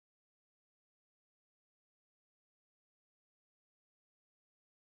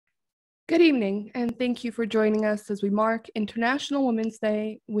Good evening, and thank you for joining us as we mark International Women's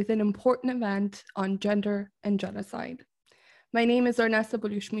Day with an important event on gender and genocide. My name is Arnesa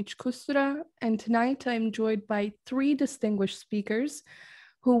Bolushmich-Kustura, and tonight I'm joined by three distinguished speakers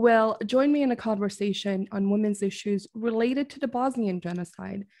who will join me in a conversation on women's issues related to the Bosnian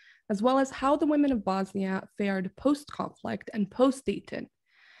genocide, as well as how the women of Bosnia fared post-conflict and post-Dayton.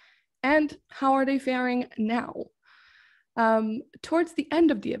 And how are they faring now? Towards the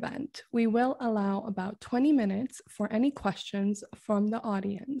end of the event, we will allow about 20 minutes for any questions from the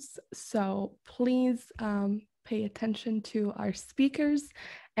audience. So please pay attention to our speakers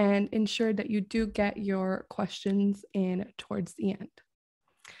and ensure that you do get your questions in towards the end.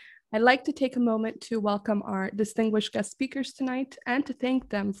 I'd like to take a moment to welcome our distinguished guest speakers tonight and to thank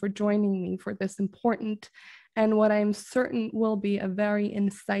them for joining me for this important and what I'm certain will be a very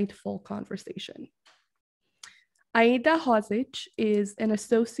insightful conversation. Aida Hozic is an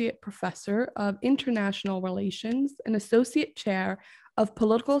associate professor of international relations and associate chair of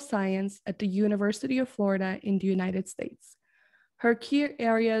political science at the University of Florida in the United States. Her key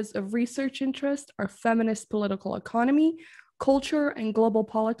areas of research interest are feminist political economy, culture and global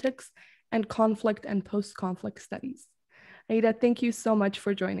politics, and conflict and post-conflict studies. Aida, thank you so much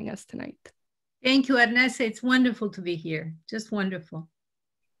for joining us tonight. Thank you, Arnesa. It's wonderful to be here. Just wonderful.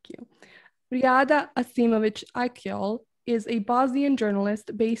 Thank you. Riada Asimovic Akyol is a Bosnian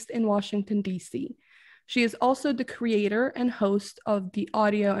journalist based in Washington, D.C. She is also the creator and host of the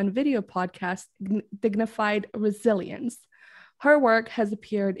audio and video podcast Dignified Resilience. Her work has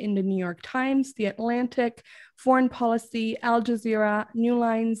appeared in the New York Times, The Atlantic, Foreign Policy, Al-Jazeera,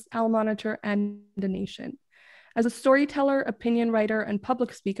 Newlines, Al-Monitor, and The Nation. As a storyteller, opinion writer, and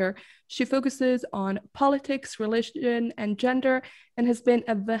public speaker, she focuses on politics, religion, and gender, and has been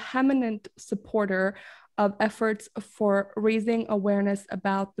a vehement supporter of efforts for raising awareness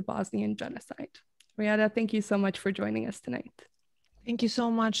about the Bosnian genocide. Riada, thank you so much for joining us tonight. Thank you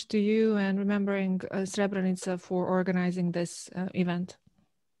so much to you and remembering Srebrenica for organizing this event.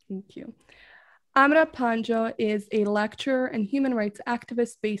 Thank you. Amra Panjo is a lecturer and human rights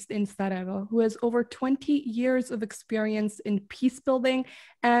activist based in Sarajevo who has over 20 years of experience in peace building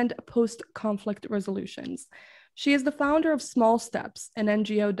and post-conflict resolutions. She is the founder of Small Steps, an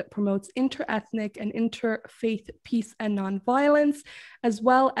NGO that promotes inter-ethnic and interfaith peace and nonviolence, as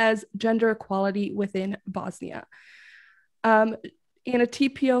well as gender equality within Bosnia. In a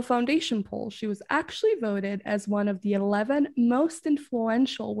TPO Foundation poll, she was actually voted as one of the 11 most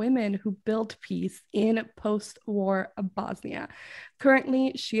influential women who built peace in post-war Bosnia.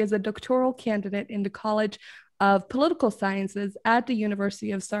 Currently, she is a doctoral candidate in the College of Political Sciences at the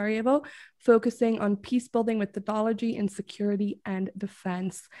University of Sarajevo, focusing on peace-building methodology in security and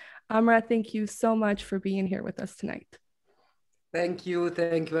defense. Amra, thank you so much for being here with us tonight. Thank you.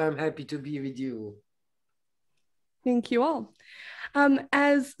 I'm happy to be with you. Thank you all.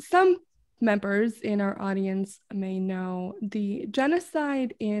 As some members in our audience may know, the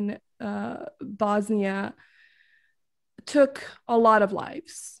genocide in Bosnia took a lot of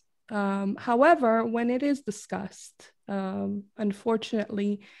lives. However, when it is discussed,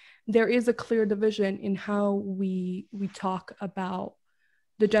 unfortunately, there is a clear division in how we talk about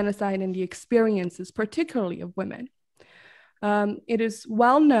the genocide and the experiences, particularly of women. It is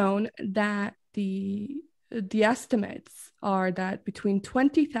well known that the estimates are that between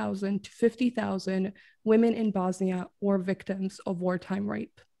 20,000 to 50,000 women in Bosnia were victims of wartime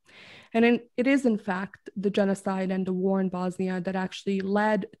rape. And it is, in fact, the genocide and the war in Bosnia that actually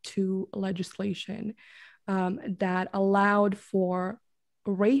led to legislation that allowed for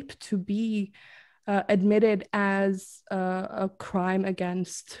rape to be admitted as a crime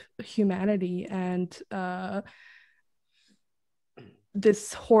against humanity and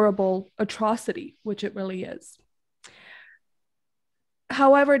this horrible atrocity, which it really is.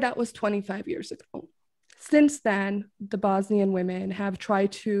 However, that was 25 years ago. Since then, the Bosnian women have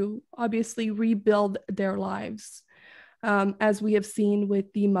tried to obviously rebuild their lives, as we have seen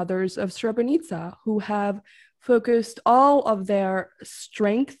with the mothers of Srebrenica, who have focused all of their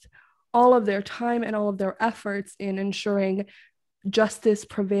strength, all of their time, and all of their efforts in ensuring justice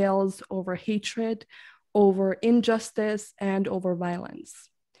prevails over hatred, over injustice, and over violence.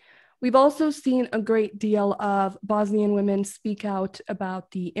 We've also seen a great deal of Bosnian women speak out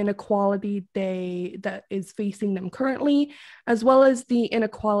about the inequality that is facing them currently, as well as the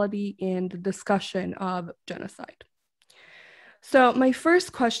inequality in the discussion of genocide. So my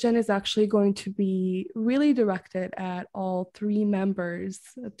first question is actually going to be really directed at all three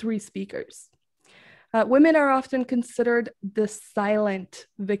speakers. Women are often considered the silent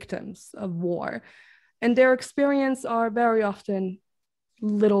victims of war, and their experience are very often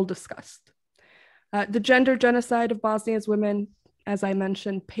little discussed. The gender genocide of Bosnia's women, as I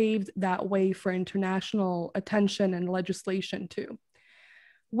mentioned, paved that way for international attention and legislation too.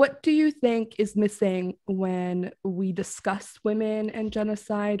 What do you think is missing when we discuss women and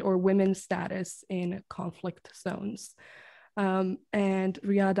genocide or women's status in conflict zones? And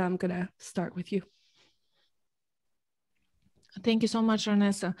Riada, I'm going to start with you. Thank you so much,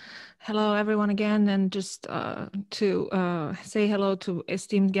 Arnessa. Hello, everyone again, and just to say hello to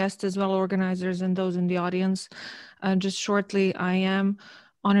esteemed guests as well, organizers and those in the audience. Just shortly, I am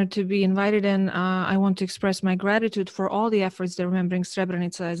honored to be invited, and I want to express my gratitude for all the efforts that Remembering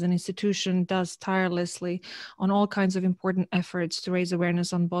Srebrenica as an institution does tirelessly on all kinds of important efforts to raise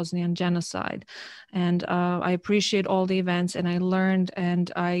awareness on Bosnian genocide. And I appreciate all the events, and I learned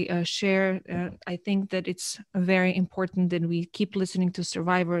and I share. I think that it's very important that we keep listening to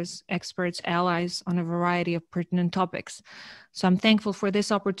survivors, experts, allies on a variety of pertinent topics. So I'm thankful for this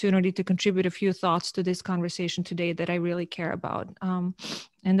opportunity to contribute a few thoughts to this conversation today that I really care about,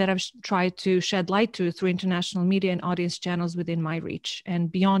 and that I've tried to shed light to through international media and audience channels within my reach and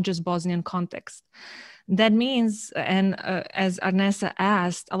beyond just Bosnian context. That means, and as Arnessa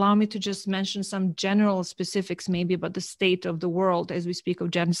asked, allow me to just mention some general specifics maybe about the state of the world as we speak of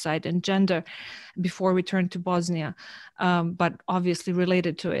genocide and gender before we turn to Bosnia, but obviously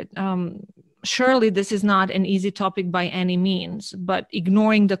related to it. Surely this is not an easy topic by any means, but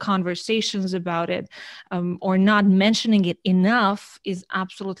ignoring the conversations about it or not mentioning it enough is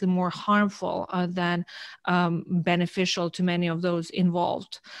absolutely more harmful than beneficial to many of those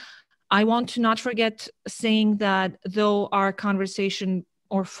involved. I want to not forget saying that though our conversation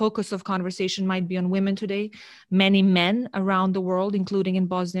or focus of conversation might be on women today, many men around the world, including in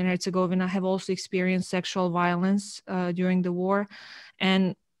Bosnia and Herzegovina, have also experienced sexual violence during the war.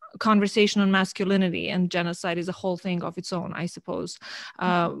 And conversation on masculinity and genocide is a whole thing of its own, I suppose.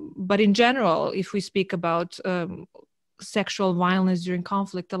 But in general, if we speak about sexual violence during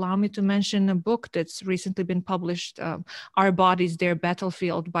conflict, allow me to mention a book that's recently been published, Our Bodies, Their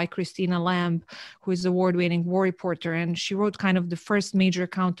Battlefield, by Christina Lamb, who is an award-winning war reporter. And she wrote kind of the first major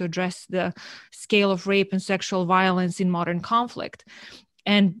account to address the scale of rape and sexual violence in modern conflict.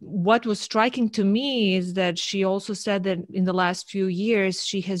 And what was striking to me is that she also said that in the last few years,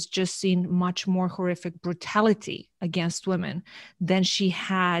 she has just seen much more horrific brutality against women than she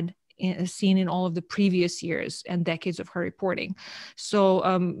had seen in all of the previous years and decades of her reporting.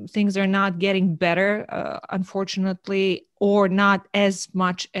 So things are not getting better, unfortunately, or not as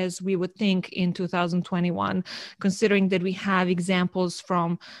much as we would think in 2021, considering that we have examples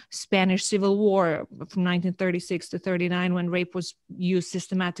from Spanish Civil War from 1936 to 39, when rape was used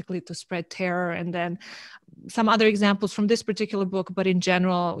systematically to spread terror, and then some other examples from this particular book. But in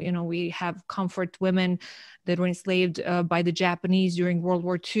general, you know, we have comfort women that were enslaved by the Japanese during World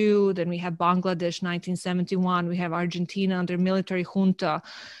War II. Then we have Bangladesh, 1971. We have Argentina under military junta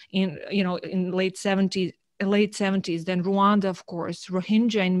in late 70s. Then Rwanda, of course,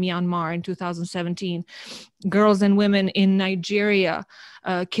 Rohingya in Myanmar in 2017, girls and women in Nigeria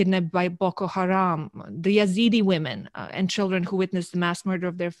kidnapped by Boko Haram, the Yazidi women and children who witnessed the mass murder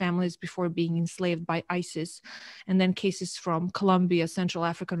of their families before being enslaved by ISIS, and then cases from Colombia, Central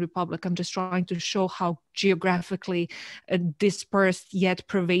African Republic. I'm just trying to show how geographically dispersed yet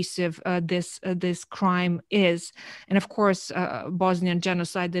pervasive this crime is. And of course, Bosnian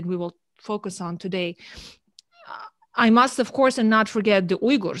genocide that we will focus on today. I must, of course, and not forget the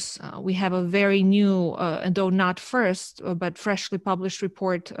Uyghurs. We have a very new, though not first, but freshly published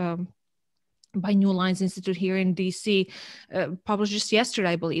report by Newlines Institute here in D.C., published just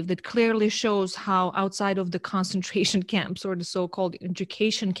yesterday, I believe, that clearly shows how outside of the concentration camps or the so-called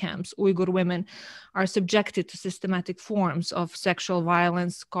education camps, Uyghur women are subjected to systematic forms of sexual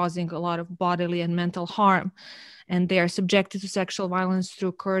violence, causing a lot of bodily and mental harm. And they are subjected to sexual violence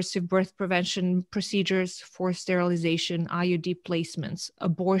through coercive birth prevention procedures, forced sterilization, IUD placements,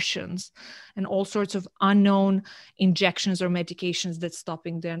 abortions, and all sorts of unknown injections or medications that's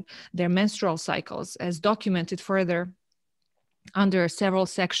stopping their menstrual cycles, as documented further under several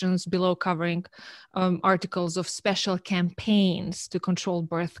sections below, covering articles of special campaigns to control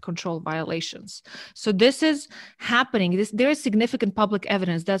birth control violations. So this is happening. There is significant public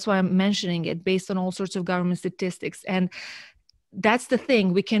evidence. That's why I'm mentioning it, based on all sorts of government statistics. And that's the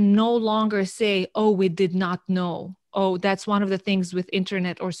thing. We can no longer say, oh, we did not know. Oh, that's one of the things with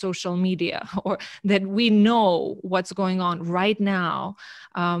internet or social media, or that we know what's going on right now.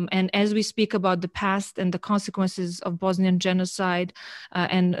 And as we speak about the past and the consequences of Bosnian genocide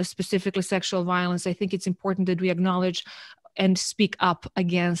and specifically sexual violence, I think it's important that we acknowledge and speak up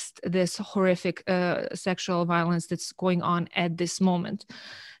against this horrific sexual violence that's going on at this moment.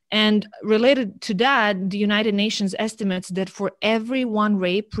 And related to that, the United Nations estimates that for every one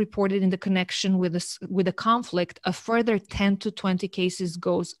rape reported in the connection with a conflict, a further 10 to 20 cases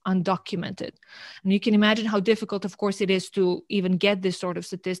goes undocumented. And you can imagine how difficult, of course, it is to even get this sort of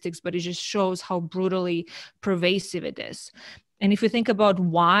statistics, but it just shows how brutally pervasive it is. And if you think about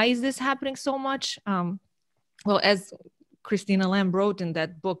why is this happening so much, well, as Christina Lamb wrote in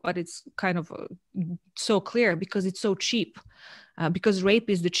that book, but it's kind of so clear because it's so cheap. Because rape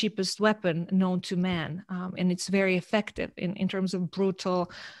is the cheapest weapon known to man, and it's very effective in terms of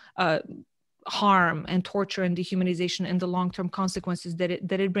brutal harm and torture and dehumanization and the long-term consequences that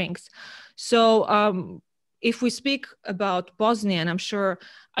it brings. So if we speak about Bosnia, and I'm sure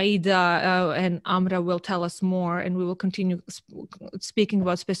Aida and Amra will tell us more, and we will continue speaking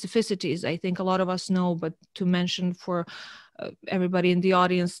about specificities. I think a lot of us know, but to mention for everybody in the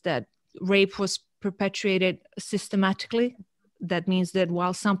audience that rape was perpetuated systematically. That means that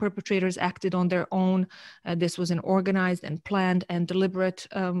while some perpetrators acted on their own, this was an organized and planned and deliberate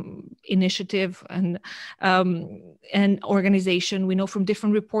initiative and organization. We know from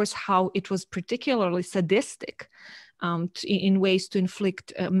different reports how it was particularly sadistic in ways to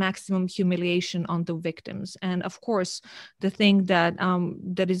inflict maximum humiliation on the victims. And of course, the thing that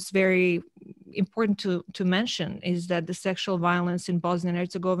that is very important to mention is that the sexual violence in Bosnia and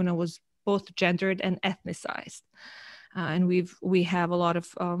Herzegovina was both gendered and ethnicized. And we have a lot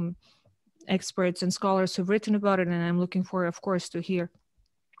of experts and scholars who've written about it, and I'm looking for, of course, to hear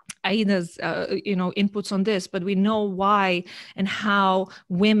Aida's inputs on this. But we know why and how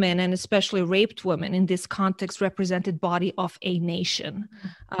women, and especially raped women in this context, represented body of a nation,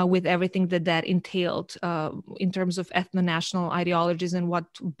 with everything that entailed in terms of ethno-national ideologies and what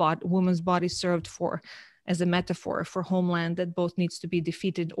women's bodies served for as a metaphor for homeland that both needs to be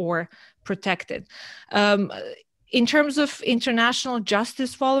defeated or protected. In terms of international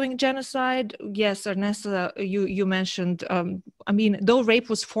justice following genocide, yes, Ernesta, you mentioned, I mean, though rape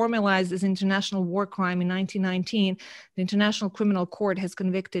was formalized as an international war crime in 1919, the International Criminal Court has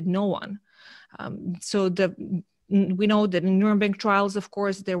convicted no one. So we know that in Nuremberg trials, of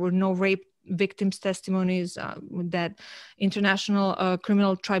course, there were no rape victims' testimonies, that International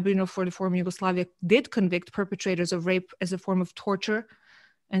Criminal Tribunal for the former Yugoslavia did convict perpetrators of rape as a form of torture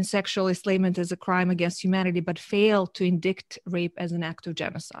and sexual enslavement as a crime against humanity, but failed to indict rape as an act of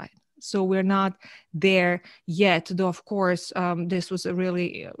genocide. So we're not there yet, though of course, this was a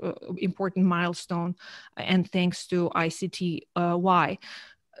really important milestone, and thanks to ICTY.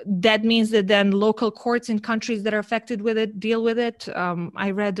 That means that then local courts in countries that are affected with it deal with it.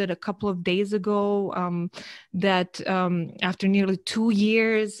 I read it a couple of days ago that after nearly 2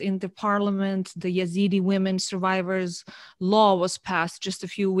 years in the parliament, the Yazidi women survivors law was passed just a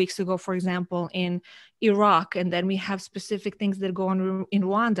few weeks ago, for example, in Iraq. And then we have specific things that go on in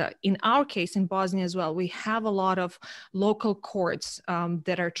Rwanda. In our case, in Bosnia as well, we have a lot of local courts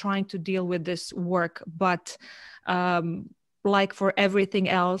that are trying to deal with this work, but like for everything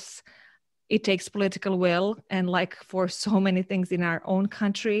else, it takes political will, and like for so many things in our own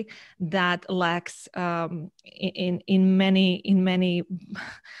country, that lacks in many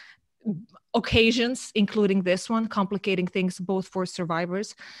occasions, including this one, complicating things both for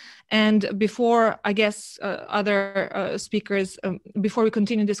survivors. And before, I guess, other speakers, before we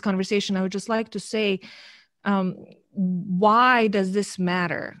continue this conversation, I would just like to say, why does this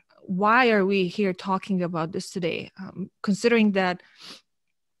matter? Why are we here talking about this today? Considering that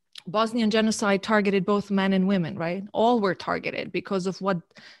Bosnian genocide targeted both men and women, right? All were targeted because of what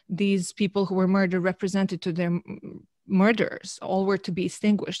these people who were murdered represented to their murderers. All were to be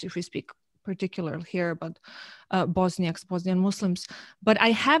extinguished, if we speak particularly here about Bosniaks, Bosnian Muslims. But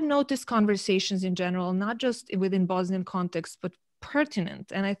I have noticed conversations in general, not just within Bosnian context, but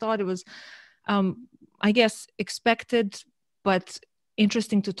pertinent. And I thought it was, I guess, expected, but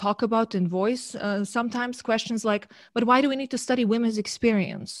interesting to talk about and voice. Sometimes questions like, but why do we need to study women's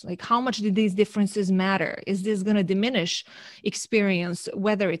experience? Like, how much do these differences matter? Is this going to diminish experience,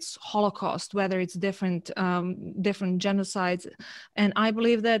 whether it's Holocaust, whether it's different genocides? And I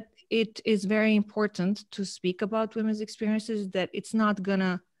believe that it is very important to speak about women's experiences, that it's not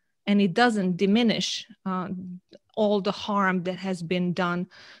gonna, and it doesn't diminish all the harm that has been done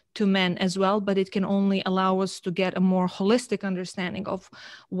to men as well, but it can only allow us to get a more holistic understanding of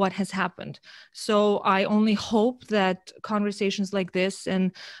what has happened. So I only hope that conversations like this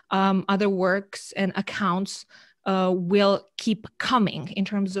and other works and accounts will keep coming in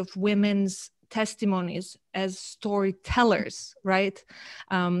terms of women's testimonies as storytellers, right?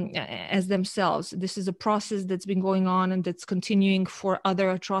 As themselves. This is a process that's been going on and that's continuing for other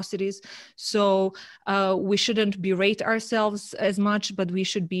atrocities. So we shouldn't berate ourselves as much, but we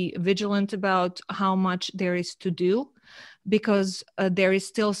should be vigilant about how much there is to do, because there is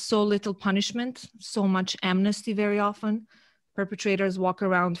still so little punishment, so much amnesty very often. Perpetrators walk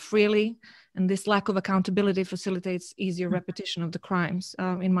around freely, and this lack of accountability facilitates easier repetition of the crimes,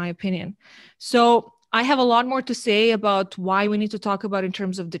 in my opinion. So I have a lot more to say about why we need to talk about in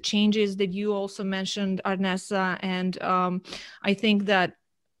terms of the changes that you also mentioned, Arnesa, and I think that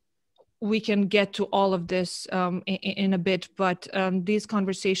we can get to all of this in a bit, but these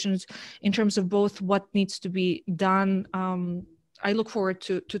conversations in terms of both what needs to be done, I look forward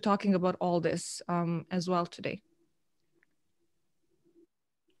to talking about all this as well today.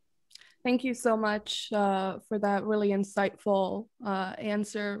 Thank you so much for that really insightful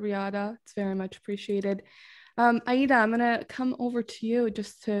answer, Riada. It's very much appreciated. Aida, I'm gonna come over to you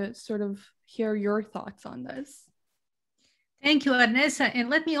just to sort of hear your thoughts on this. Thank you, Arnesa. And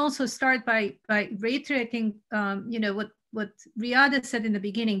let me also start by reiterating, what Riada said in the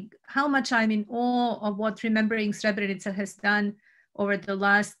beginning, how much I'm in awe of what Remembering Srebrenica has done over the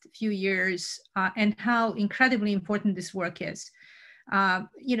last few years, and how incredibly important this work is.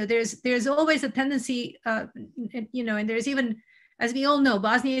 There's always a tendency, and there's even, as we all know,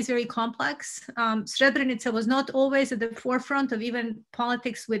 Bosnia is very complex. Srebrenica was not always at the forefront of even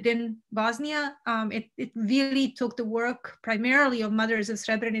politics within Bosnia. It really took the work primarily of Mothers of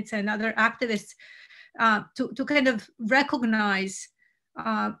Srebrenica and other activists to kind of recognize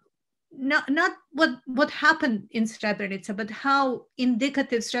not what happened in Srebrenica, but how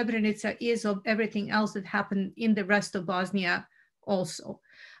indicative Srebrenica is of everything else that happened in the rest of Bosnia also.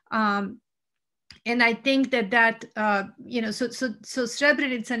 And I think that so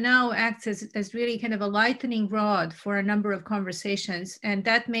Srebrenica now acts as really kind of a lightning rod for a number of conversations, and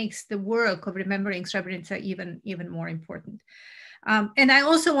that makes the work of remembering Srebrenica even more important. And I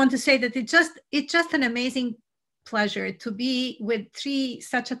also want to say that it's just an amazing pleasure to be with three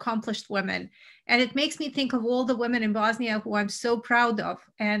such accomplished women, and it makes me think of all the women in Bosnia who I'm so proud of,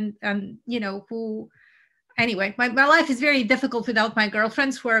 and who, anyway, my life is very difficult without my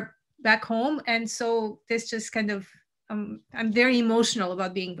girlfriends who are back home, and so this just kind of I'm very emotional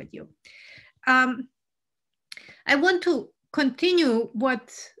about being with you. I want to continue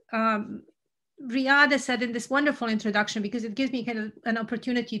what Riada said in this wonderful introduction, because it gives me kind of an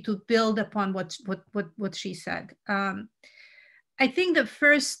opportunity to build upon what she said. I think the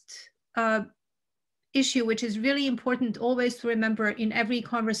first issue, which is really important always to remember in every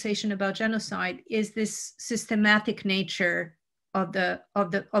conversation about genocide, is this systematic nature of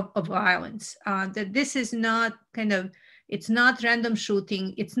violence. That this is not it's not random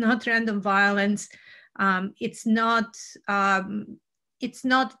shooting, it's not random violence, it's not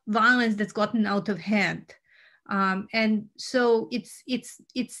violence that's gotten out of hand, and so it's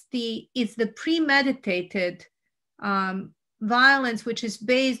the premeditated violence, which is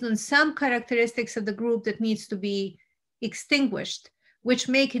based on some characteristics of the group that needs to be extinguished, which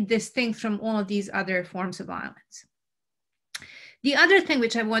make it distinct from all of these other forms of violence. The other thing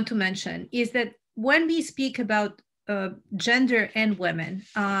which I want to mention is that when we speak about gender and women,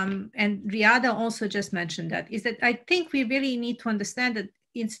 and Riada also just mentioned that, is that I think we really need to understand that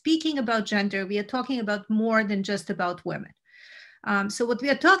in speaking about gender, we are talking about more than just about women. So what we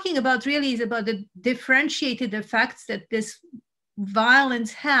are talking about really is about the differentiated effects that this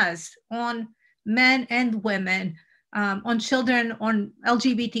violence has on men and women, on children, on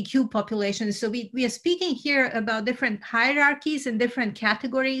LGBTQ populations. So we are speaking here about different hierarchies and different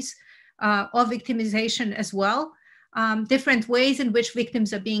categories of victimization as well, different ways in which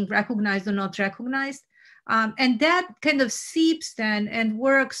victims are being recognized or not recognized. And that kind of seeps then and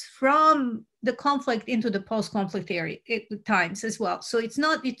works from the conflict into the post-conflict times as well. So it's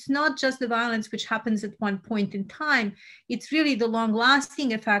not just the violence which happens at one point in time, it's really the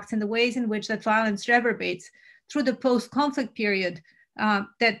long-lasting effects and the ways in which that violence reverberates through the post-conflict period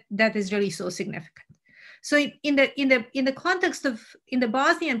that is really so significant. So in the context of, in the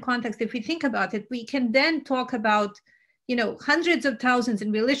Bosnian context, if we think about it, we can then talk about, hundreds of thousands,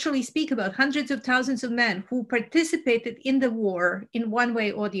 and we literally speak about hundreds of thousands of men who participated in the war in one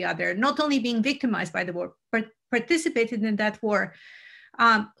way or the other, not only being victimized by the war, but participated in that war,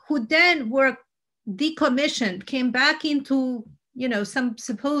 who then were decommissioned, came back into, some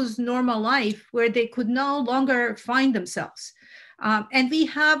supposed normal life where they could no longer find themselves. And we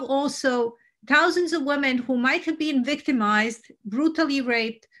have also thousands of women who might have been victimized, brutally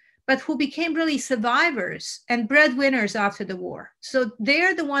raped, but who became really survivors and breadwinners after the war. So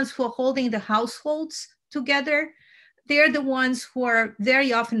they're the ones who are holding the households together. They're the ones who are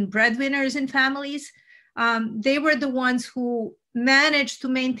very often breadwinners in families. They were the ones who managed to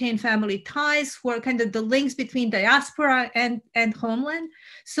maintain family ties, who are kind of the links between diaspora and homeland.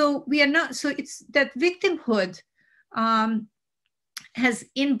 So we are not, so it's that victimhood has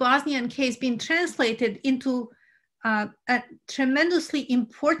in Bosnian case been translated into a tremendously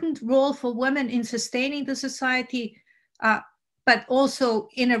important role for women in sustaining the society, but also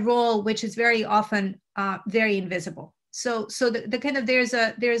in a role which is very often very invisible. So the kind of there's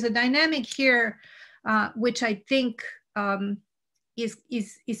a dynamic here which I think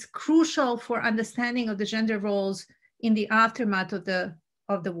is crucial for understanding of the gender roles in the aftermath of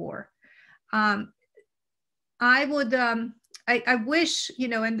the war. I would I wish, you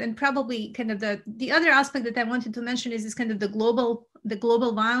know, and probably kind of the other aspect that I wanted to mention is this kind of the global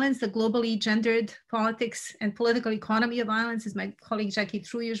violence, the globally gendered politics and political economy of violence, as my colleague Jackie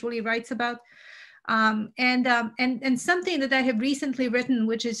True usually writes about. And something that I have recently written,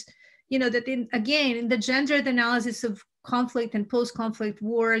 which is, you know, that in the gendered analysis of conflict and post-conflict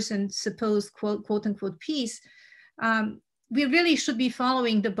wars and supposed quote unquote peace, we really should be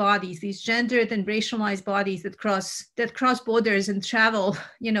following the bodies, these gendered and racialized bodies that cross borders and travel,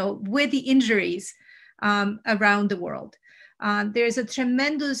 you know, with the injuries around the world. There's a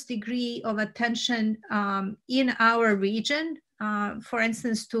tremendous degree of attention in our region, for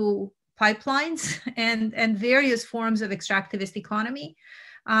instance, to pipelines and various forms of extractivist economy.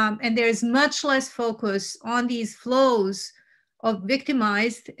 And there's much less focus on these flows of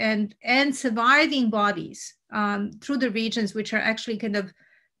victimized and surviving bodies through the regions, which are actually kind of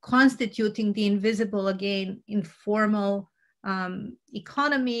constituting the invisible, again, informal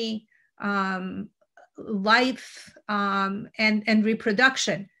economy, life, and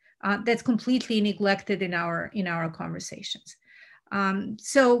reproduction that's completely neglected in our conversations.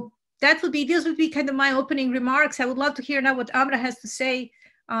 So these would be kind of my opening remarks. I would love to hear now what Amra has to say,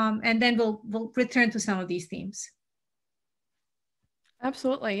 and then we'll return to some of these themes.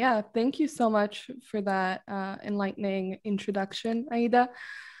 Absolutely. Yeah. Thank you so much for that enlightening introduction, Aida,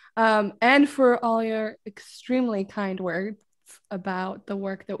 and for all your extremely kind words about the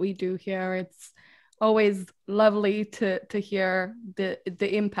work that we do here. It's always lovely to hear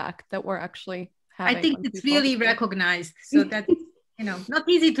the impact that we're actually having. I think it's really recognized. So that's, you know, not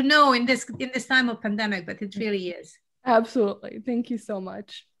easy to know in this time of pandemic, but it really is. Absolutely. Thank you so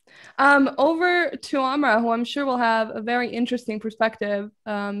much. Over to Amra, who I'm sure will have a very interesting perspective.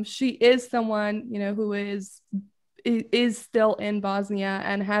 She is someone, you know, who is still in Bosnia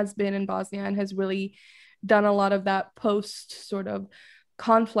and has been in Bosnia and has really done a lot of that post sort of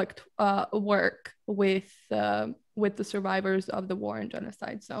conflict work with the survivors of the war and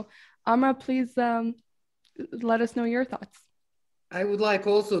genocide. So Amra, please let us know your thoughts. I would like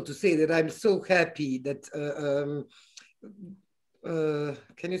also to say that I'm so happy that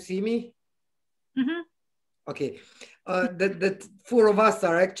can you see me? Mm-hmm. Okay. That four of us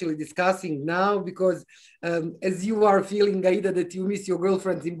are actually discussing now because as you are feeling, Aida, that you miss your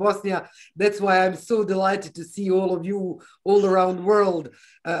girlfriends in Bosnia, that's why I'm so delighted to see all of you all around the world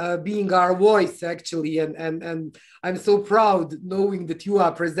being our voice, actually. And I'm so proud knowing that you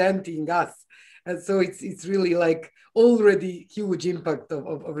are presenting us. And so it's really like already huge impact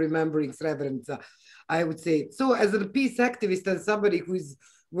of remembering Srebrenica, I would say. So as a peace activist and somebody who is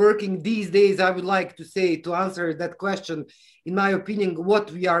working these days, I would like to say, to answer that question, in my opinion,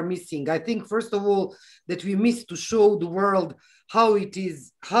 what we are missing. I think, first of all, that we miss to show the world how it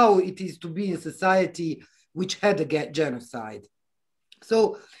is to be in society which had a genocide.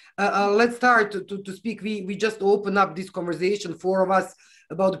 So let's start to speak. We just open up this conversation, four of us,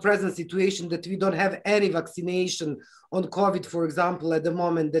 about the present situation, that we don't have any vaccination on COVID, for example, at the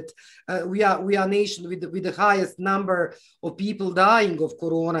moment, that we are a nation with the highest number of people dying of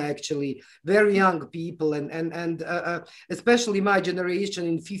corona, actually, very young people, and especially my generation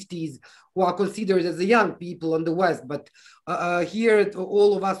in 50s, who are considered as the young people on the West. But here,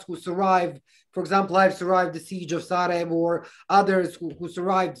 all of us who survived, for example, I've survived the siege of Sarajevo, or others who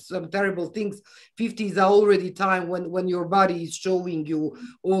survived some terrible things. 50s are already time when your body is showing you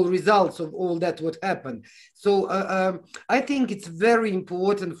all results of all that what happened. So I think it's very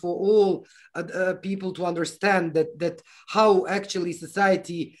important for all people to understand that how actually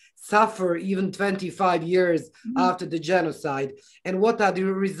society suffer even 25 years after the genocide, and what are the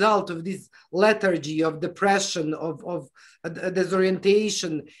result of this lethargy, of depression, of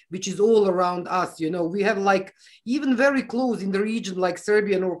disorientation, which is all around us. You know, we have like even very close in the region, like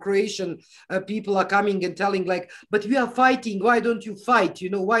Serbian or Croatian people are coming and telling like, but we are fighting, why don't you fight?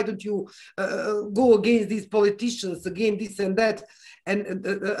 You know, why don't you go against these politicians, against this and that?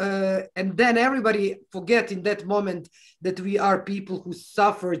 And then everybody forget in that moment that we are people who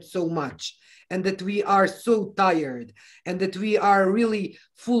suffered so much, and that we are so tired, and that we are really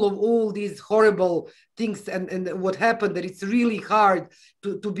full of all these horrible things and what happened, that it's really hard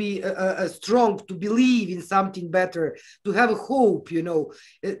to be strong, to believe in something better, to have a hope. You know,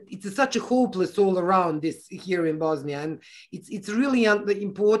 it's such a hopeless all around this here in Bosnia, and it's really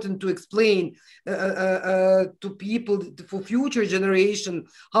important to explain to people, for future generation,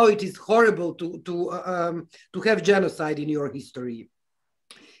 how it is horrible to have genocide in your history.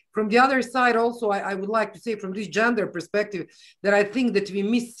 From the other side, also, I would like to say from this gender perspective that I think that we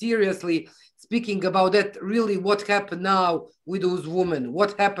miss seriously speaking about that, really what happened now with those women,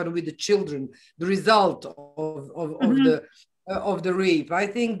 what happened with the children, the result of the rape. I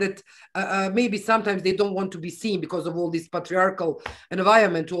think that maybe sometimes they don't want to be seen because of all this patriarchal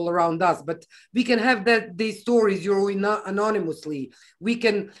environment all around us, but we can have these stories, anonymously. We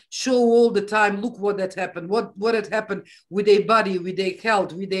can show all the time, look what that happened, what had happened with their body, with their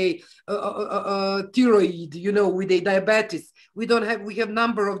health, with their thyroid, you know, with their diabetes. We have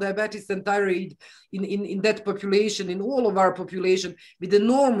number of diabetes and thyroid in that population, in all of our population, with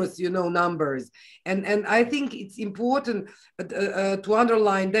enormous, you know, numbers. And I think it's important to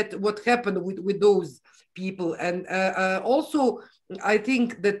underline that what happened with those people. And also, I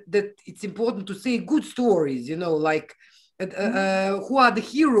think that it's important to say good stories, you know, like who are the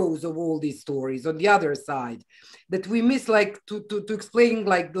heroes of all these stories on the other side, that we miss, like to explain,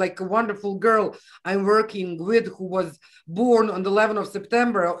 like a wonderful girl I'm working with who was born on the 11th of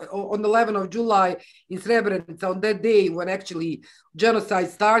September, on the 11th of July in Srebrenica, on that day when actually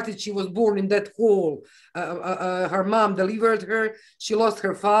genocide started. She was born in that hall. Her mom delivered her. She lost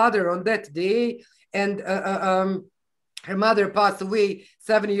her father on that day, and her mother passed away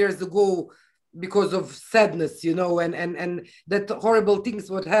 7 years ago because of sadness, you know, and that horrible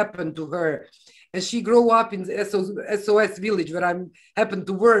things what happened to her. And she grew up in the SOS village where I'm happen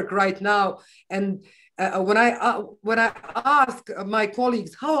to work right now. And when I asked my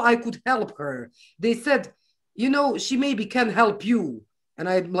colleagues how I could help her, they said, you know, she maybe can help you. And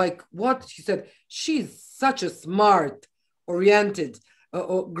I'm like, what? She said, she's such a smart, oriented,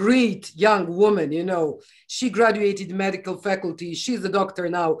 a great young woman, you know. She graduated medical faculty. She's a doctor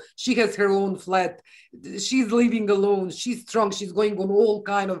now. She has her own flat. She's living alone. She's strong. She's going on all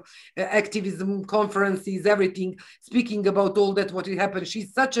kind of activism conferences, everything, speaking about all that, what happened.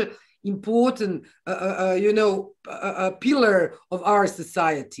 She's such a important, you know, a pillar of our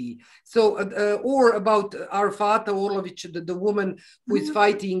society. So, or about our Fata Orlovic, the woman who is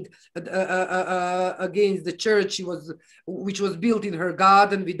fighting against the church, which was built in her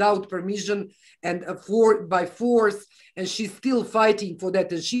garden without permission and by force, and she's still fighting for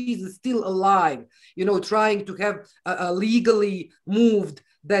that, and she's still alive, you know, trying to have legally moved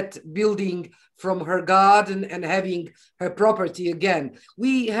that building from her garden and having her property again.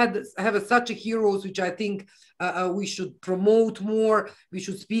 We have such a heroes, which I think we should promote more. We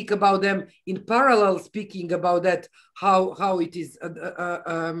should speak about them in parallel, speaking about that, how it is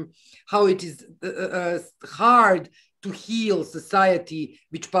hard to heal society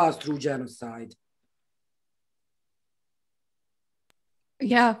which passed through genocide.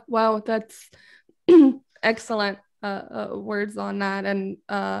 Yeah, wow, that's excellent words on that. And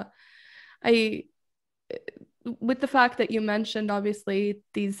with the fact that you mentioned, obviously,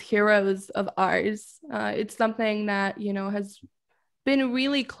 these heroes of ours, it's something that, you know, has been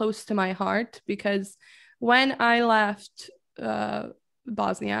really close to my heart, because when I left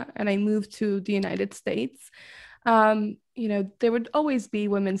Bosnia and I moved to the United States, you know, there would always be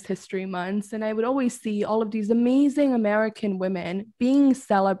Women's History Months, and I would always see all of these amazing American women being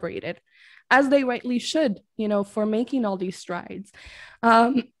celebrated, as they rightly should, you know, for making all these strides.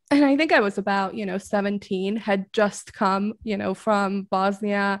 And I think I was about, you know, 17, had just come, you know, from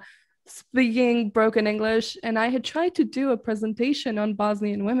Bosnia, speaking broken English. And I had tried to do a presentation on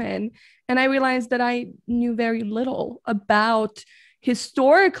Bosnian women. And I realized that I knew very little about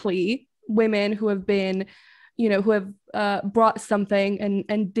historically women who have been, you know, who have brought something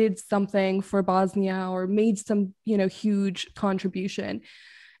and did something for Bosnia, or made some, you know, huge contribution.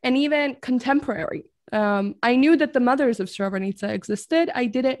 And even contemporary I knew that the mothers of Srebrenica existed. I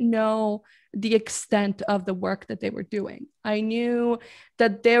didn't know the extent of the work that they were doing. I knew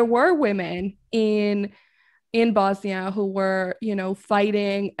that there were women in Bosnia who were,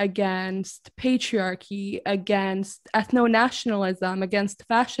 fighting against patriarchy, against ethno-nationalism, against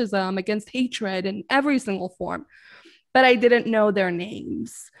fascism, against hatred in every single form. But I didn't know their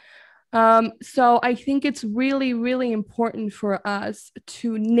names. So I think it's really, really important for us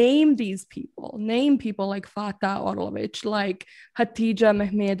to name these people, name people like Fatah Orlovic, like Hatija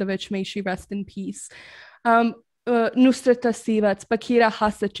Mehmedovic, may she rest in peace. Nusreta Sivac, Bakira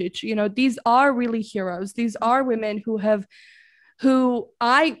Hasičić, these are really heroes. These are women who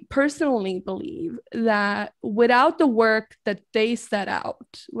I personally believe that without the work that they set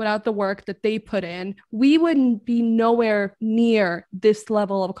out, without the work that they put in, we wouldn't be nowhere near this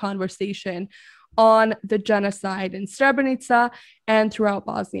level of conversation on the genocide in Srebrenica and throughout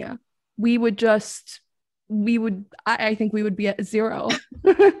Bosnia. I think we would be at zero,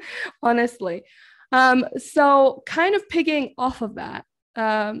 honestly. So kind of picking off of that,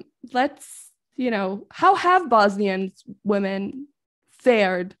 how have Bosnian women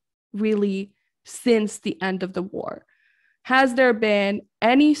fared really since the end of the war? Has there been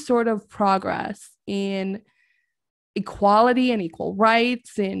any sort of progress in equality and equal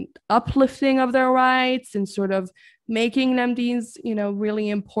rights, in uplifting of their rights, and sort of making them these, really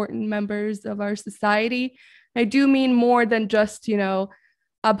important members of our society? I do mean more than just,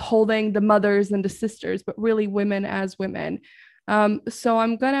 upholding the mothers and the sisters, but really women as women. So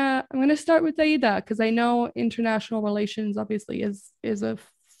I'm gonna start with Aida, because I know international relations obviously is a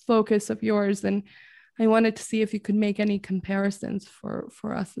focus of yours, and I wanted to see if you could make any comparisons for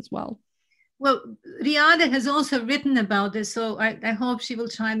us as well. Well, Riada has also written about this, so I hope she will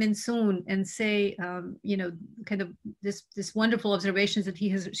chime in soon and say, kind of this wonderful observations that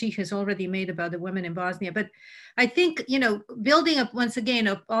she has already made about the women in Bosnia. But I think, building up once again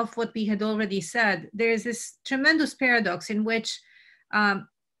off what we had already said, there is this tremendous paradox in which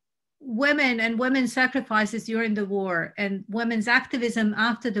women and women's sacrifices during the war and women's activism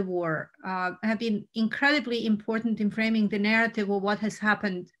after the war have been incredibly important in framing the narrative of what has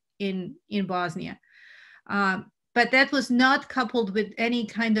happened in Bosnia. But that was not coupled with any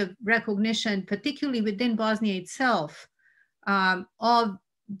kind of recognition, particularly within Bosnia itself, of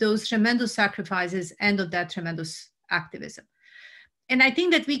those tremendous sacrifices and of that tremendous activism. And I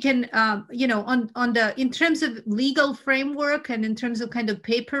think that we can, in terms of legal framework and in terms of kind of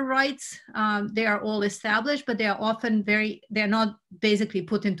paper rights, they are all established, but they are often they're not basically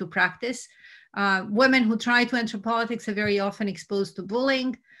put into practice. Women who try to enter politics are very often exposed to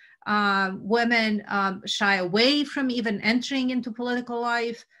bullying. Women shy away from even entering into political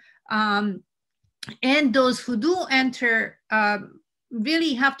life. And those who do enter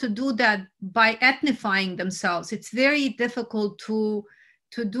really have to do that by ethnifying themselves. It's very difficult to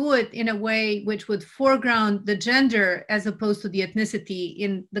do it in a way which would foreground the gender as opposed to the ethnicity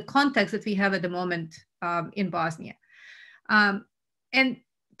in the context that we have at the moment in Bosnia.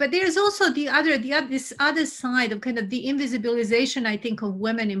 But there's also this other side of kind of the invisibilization, I think, of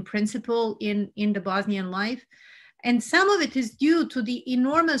women in principle in the Bosnian life. And some of it is due to the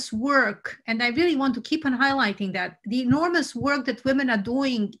enormous work, and I really want to keep on highlighting that, the enormous work that women are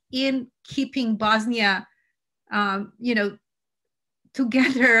doing in keeping Bosnia,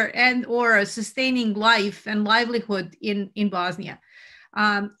 together and or sustaining life and livelihood in Bosnia.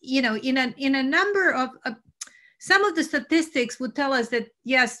 In a number of some of the statistics would tell us that,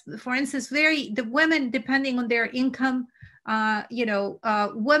 yes, for instance, the women, depending on their income,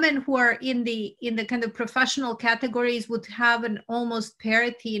 women who are in the kind of professional categories would have an almost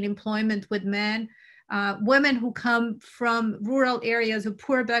parity in employment with men. Women who come from rural areas of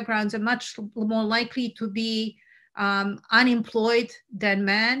poor backgrounds are much more likely to be unemployed than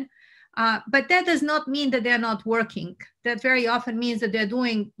men. But that does not mean that they're not working. That very often means that they're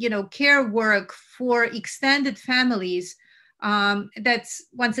doing, care work for extended families. That's,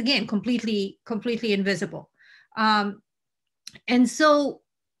 once again, completely invisible. And so,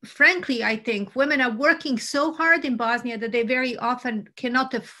 frankly, I think women are working so hard in Bosnia that they very often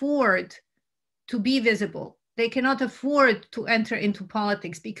cannot afford to be visible. They cannot afford to enter into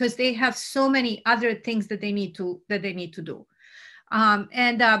politics because they have so many other things that they need to do. And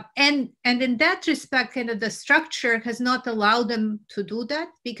in that respect, kind of the structure has not allowed them to do that,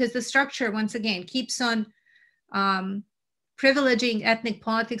 because the structure, once again, keeps on privileging ethnic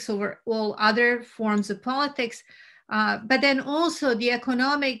politics over all other forms of politics. But then also the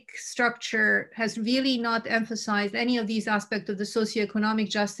economic structure has really not emphasized any of these aspects of the socioeconomic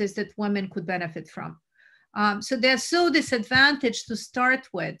justice that women could benefit from. So they're so disadvantaged to start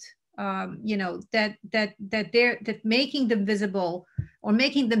with that making them visible or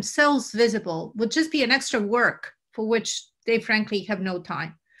making themselves visible would just be an extra work for which they frankly have no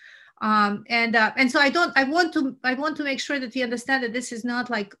time. And so I want to make sure that we understand that this is not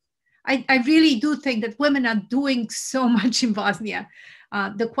like, I really do think that women are doing so much in Bosnia.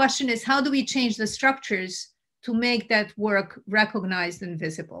 The question is, how do we change the structures to make that work recognized and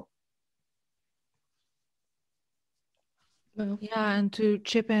visible? Well, yeah, and to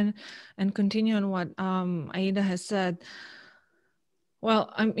chip in and continue on what Aida has said.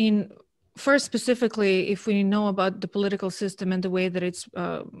 Well, I mean, first, specifically, if we know about the political system and the way that it's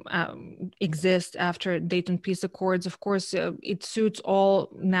exists after Dayton Peace Accords, of course, it suits all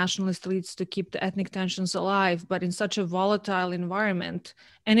nationalist elites to keep the ethnic tensions alive, but in such a volatile environment,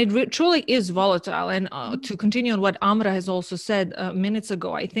 and it truly is volatile. And to continue on what Amra has also said minutes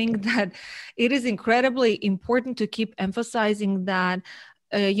ago, I think that it is incredibly important to keep emphasizing that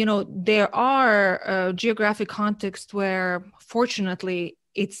there are geographic contexts where, fortunately,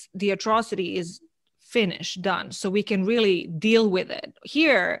 the atrocity is finished, done, so we can really deal with it.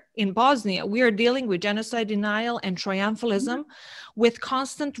 Here in Bosnia, we are dealing with genocide denial and triumphalism, with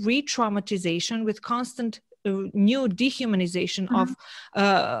constant re-traumatization, with constant new dehumanization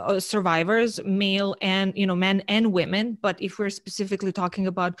of survivors, male and men and women, but if we're specifically talking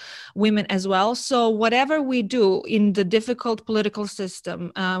about women as well. So whatever we do in the difficult political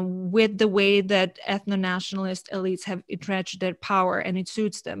system, with the way that ethno-nationalist elites have entrenched their power and it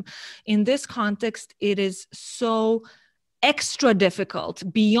suits them, in this context, it is so extra difficult,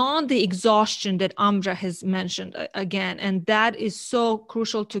 beyond the exhaustion that Amra has mentioned again. And that is so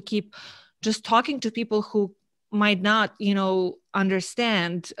crucial to keep just talking to people who might not,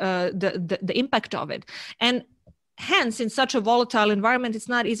 understand the impact of it. And hence, in such a volatile environment, it's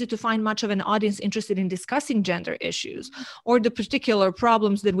not easy to find much of an audience interested in discussing gender issues or the particular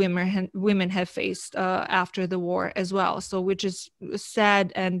problems that women have faced after the war as well. So, which is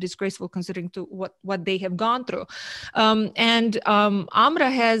sad and disgraceful considering to what they have gone through. Aida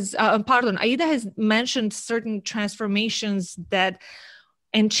has mentioned certain transformations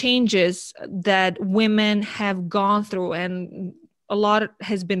and changes that women have gone through, and a lot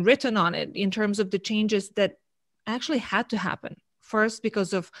has been written on it in terms of the changes that actually had to happen. First,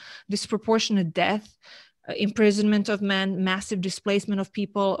 because of disproportionate death, imprisonment of men, massive displacement of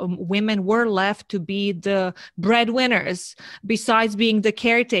people. Women were left to be the breadwinners besides being the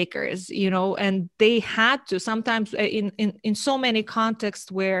caretakers, and they had to sometimes in so many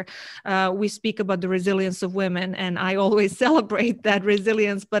contexts where we speak about the resilience of women, and I always celebrate that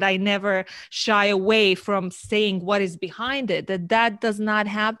resilience, but I never shy away from saying what is behind it, that does not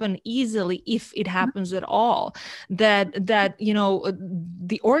happen easily if it happens at all, that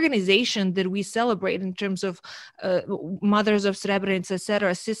the organization that we celebrate in terms of mothers of Srebrenica,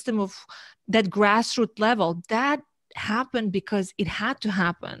 etc., a system of that grassroots level, that happened because it had to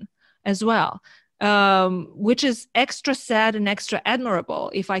happen as well, which is extra sad and extra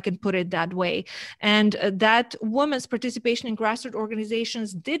admirable, if I can put it that way. And that women's participation in grassroots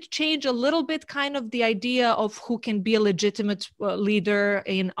organizations did change a little bit kind of the idea of who can be a legitimate leader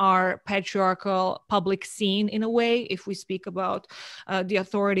in our patriarchal public scene, in a way, if we speak about the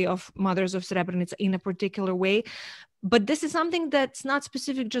authority of mothers of Srebrenica in a particular way. But this is something that's not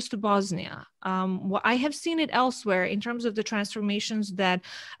specific just to Bosnia. I have seen it elsewhere in terms of the transformations that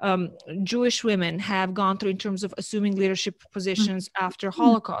Jewish women have gone through in terms of assuming leadership positions after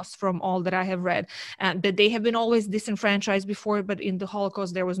Holocaust, from all that I have read, and that they have been always disenfranchised before, but in the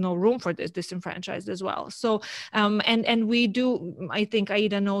Holocaust, there was no room for this disenfranchised as well. So, and we do, I think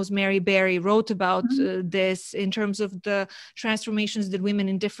Aida knows, Mary Berry wrote about this in terms of the transformations that women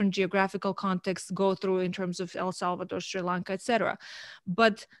in different geographical contexts go through in terms of El Salvador, Sri Lanka, etc.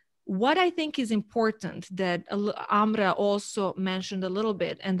 But what I think is important, that Amra also mentioned a little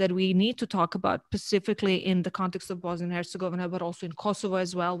bit, and that we need to talk about specifically in the context of Bosnia and Herzegovina, but also in Kosovo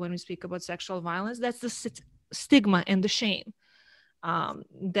as well, when we speak about sexual violence, that's the stigma and the shame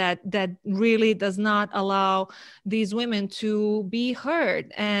that really does not allow these women to be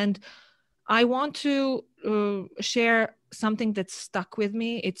heard. And I want to share something that stuck with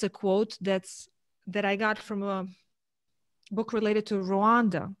me. It's a quote that I got from a book related to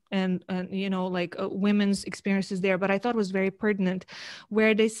Rwanda and women's experiences there, but I thought was very pertinent,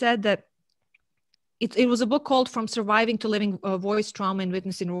 where they said that it was a book called From Surviving to Living Voice, Trauma and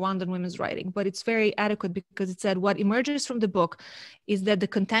Witness in Rwandan Women's Writing, but it's very adequate because it said what emerges from the book is that the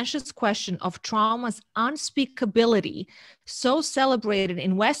contentious question of trauma's unspeakability, so celebrated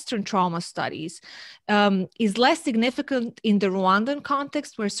in Western trauma studies, is less significant in the Rwandan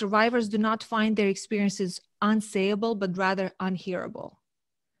context, where survivors do not find their experiences unsayable, but rather unhearable.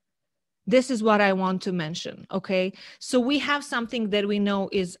 This is what I want to mention, okay? So we have something that we know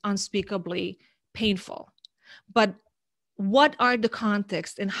is unspeakably painful, but what are the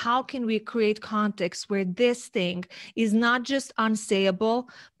contexts and how can we create contexts where this thing is not just unsayable,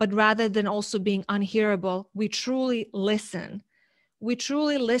 but rather than also being unhearable, we truly listen. We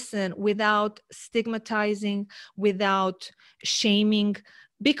truly listen without stigmatizing, without shaming,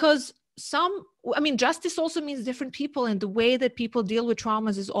 because justice also means different people, and the way that people deal with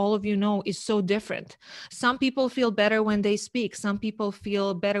traumas, as all of you know, is so different. Some people feel better when they speak. Some people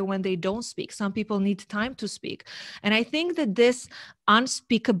feel better when they don't speak. Some people need time to speak. And I think that this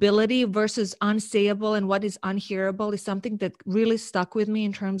unspeakability versus unsayable and what is unhearable is something that really stuck with me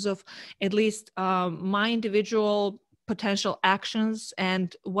in terms of at least my individual potential actions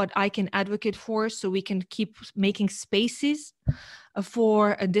and what I can advocate for, so we can keep making spaces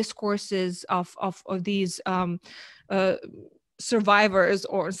for discourses of these survivors,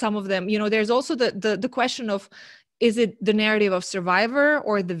 or some of them. There's also the question of, is it the narrative of survivor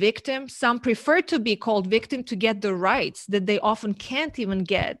or the victim? Some prefer to be called victim to get the rights that they often can't even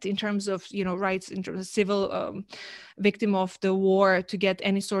get in terms of, rights in terms of civil victim of the war. To get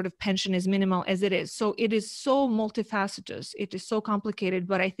any sort of pension is minimal as it is. So it is so multifaceted. It is so complicated.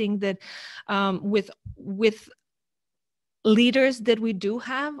 But I think that with leaders that we do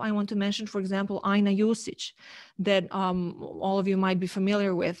have, I want to mention, for example, Aida Jusic, that all of you might be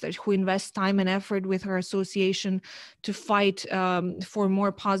familiar with, who invests time and effort with her association to fight for a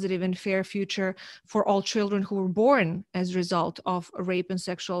more positive and fair future for all children who were born as a result of rape and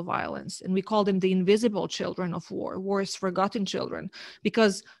sexual violence. And we call them the invisible children of war, war's forgotten children,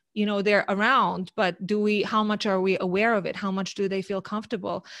 because they're around, but how much are we aware of it? How much do they feel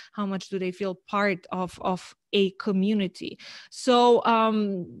comfortable? How much do they feel part of a community? So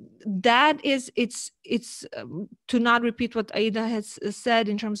that is, it's to not repeat what Aida has said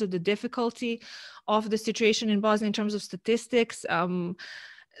in terms of the difficulty of the situation in Bosnia in terms of statistics, the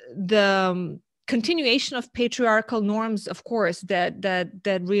continuation of patriarchal norms, of course,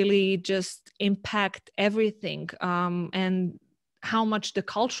 that really just impact everything, and how much the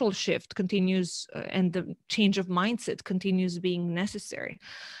cultural shift continues and the change of mindset continues being necessary.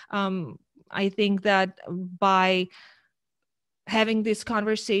 I think that by having these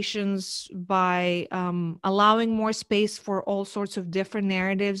conversations, by allowing more space for all sorts of different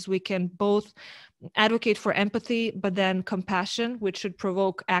narratives, we can both advocate for empathy, but then compassion, which should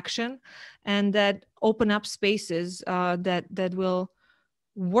provoke action, and that open up spaces that will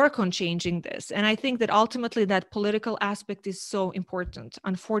work on changing this. And I think that ultimately that political aspect is so important,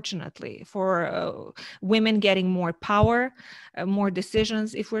 unfortunately, for women getting more power, more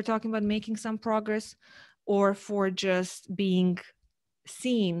decisions, if we're talking about making some progress, or for just being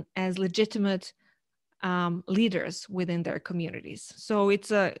seen as legitimate leaders within their communities. So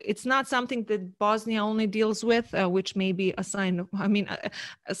it's not something that Bosnia only deals with, which may be a sign of,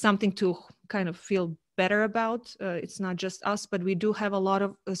 something to kind of feel better about. It's not just us, but we do have a lot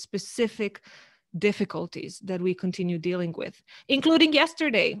of specific difficulties that we continue dealing with, including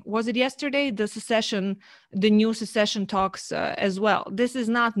yesterday. Was it yesterday? The new secession talks as well. This is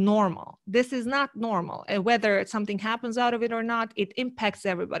not normal. This is not normal. Whether something happens out of it or not, it impacts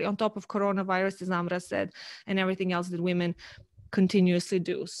everybody, on top of coronavirus, as Amra said, and everything else that women continuously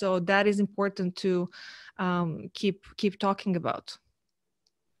do. So that is important to keep talking about.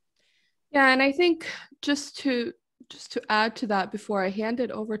 Yeah, and I think just to add to that before I hand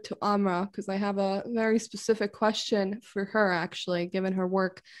it over to Amra, because I have a very specific question for her, actually, given her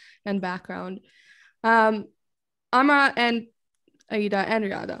work and background. Amra and Aida and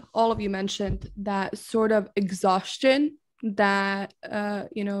Riada, all of you mentioned that sort of exhaustion that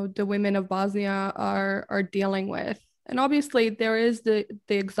the women of Bosnia are dealing with. And obviously there is the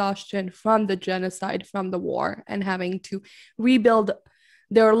exhaustion from the genocide, from the war, and having to rebuild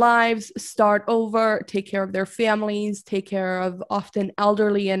their lives, start over, take care of their families, take care of often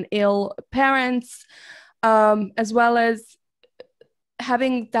elderly and ill parents, as well as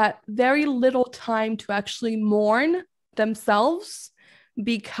having that very little time to actually mourn themselves,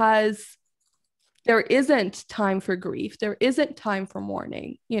 because there isn't time for grief. There isn't time for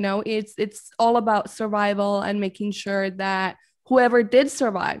mourning. It's all about survival and making sure that whoever did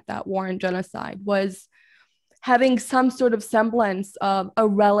survive that war and genocide was having some sort of semblance of a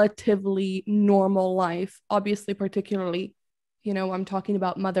relatively normal life. Obviously, particularly, I'm talking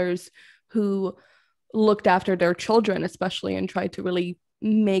about mothers who looked after their children, especially, and tried to really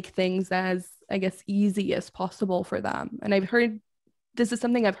make things as, I guess, easy as possible for them. And this is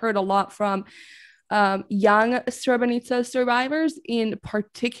something I've heard a lot from young Srebrenica survivors in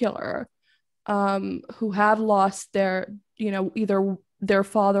particular, who have lost their, either their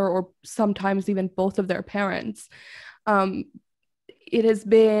father or sometimes even both of their parents. It has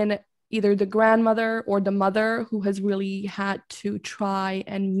been either the grandmother or the mother who has really had to try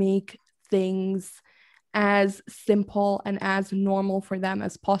and make things as simple and as normal for them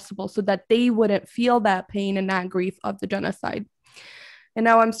as possible so that they wouldn't feel that pain and that grief of the genocide. And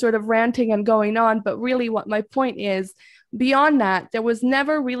now I'm sort of ranting and going on, but really what my point is, beyond that, there was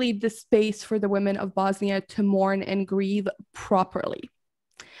never really the space for the women of Bosnia to mourn and grieve properly.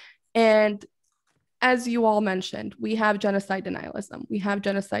 And as you all mentioned, we have genocide denialism, we have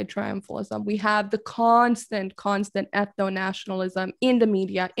genocide triumphalism, we have the constant ethno-nationalism in the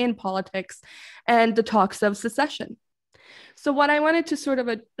media, in politics, and the talks of secession. So what I wanted to sort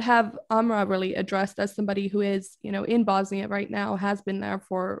of have Amra really addressed as somebody who is, in Bosnia right now, has been there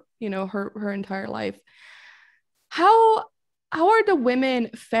for, her entire life. How are the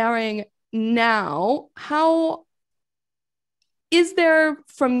women faring now? How is there,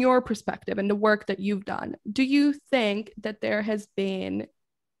 from your perspective and the work that you've done, do you think that there has been,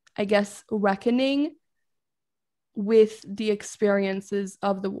 I guess, reckoning with the experiences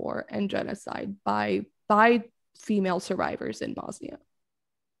of the war and genocide by female survivors in Bosnia?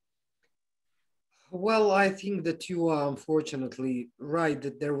 Well, I think that you are unfortunately right,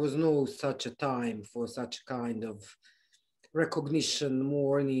 that there was no such a time for such kind of recognition,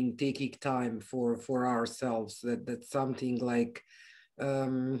 mourning, taking time for ourselves. That's something like, I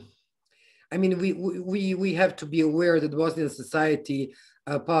mean, we have to be aware that Bosnian society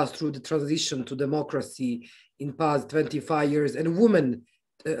passed through the transition to democracy in past 25 years, and women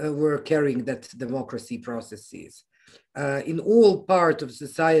were carrying that democracy processes. In all part of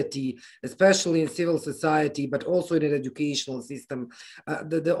society, especially in civil society, but also in an educational system,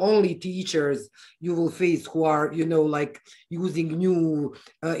 the only teachers you will face who are, like using new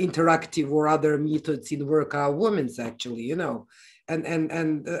interactive or other methods in work are women, actually, and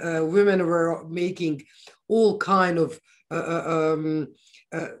women were making all kind of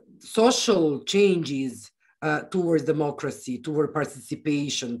social changes towards democracy, toward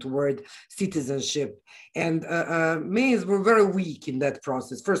participation, toward citizenship. And males were very weak in that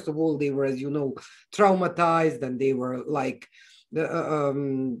process. First of all, they were, as you know, traumatized, and they were like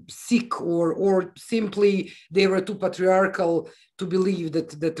sick, or simply they were too patriarchal to believe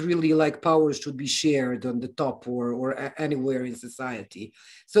that really like power should be shared on the top or anywhere in society.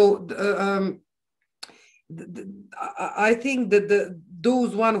 So I think that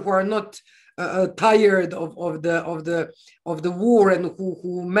those one who are not tired of the war and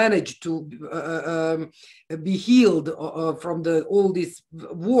who managed to be healed from all these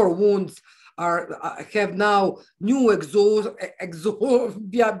war wounds have now new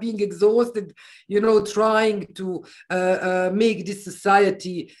being exhausted, trying to make this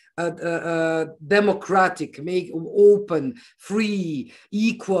society democratic, make open, free,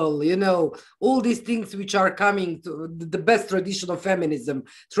 equal, all these things which are coming to the best tradition of feminism,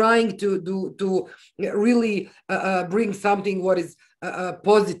 trying to really bring something what is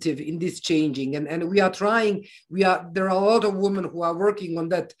positive in this changing, and we are trying. There are a lot of women who are working on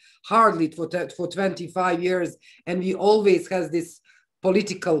that hardly for 25 years, and we always has this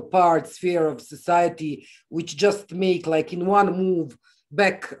political sphere of society which just make like in one move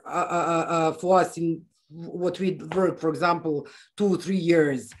back for us in what we work, for example, 2-3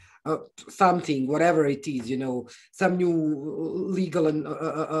 years. Something, whatever it is, some new legal and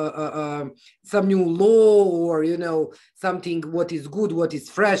some new law, or something what is good, what is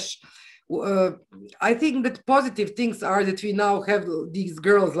fresh. I think that positive things are that we now have these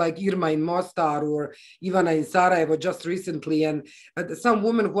girls like Irma in Mostar or Ivana in Sarajevo just recently, and some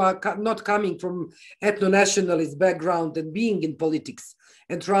women who are not coming from ethno-nationalist background and being in politics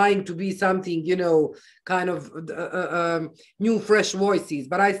and trying to be something, kind of new, fresh voices.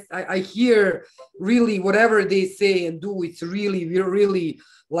 But I hear really whatever they say and do, it's really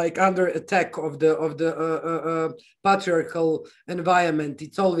like under attack of the patriarchal environment.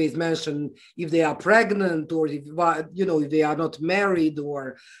 It's always mentioned if they are pregnant or if they are not married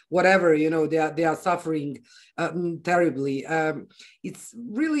or whatever, they are suffering terribly. It's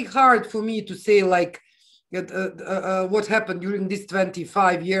really hard for me to say like what happened during these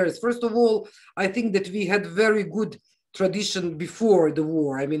 25 years. First of all, I think that we had very good tradition before the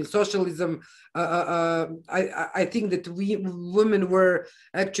war. I mean, socialism, I think that we women were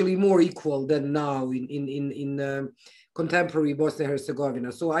actually more equal than now in contemporary Bosnia and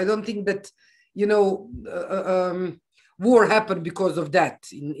Herzegovina. So I don't think that, war happened because of that,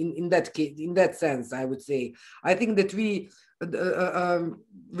 in that case, in that sense, I would say. I think that we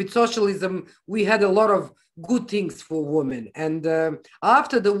with socialism, we had a lot of good things for women. And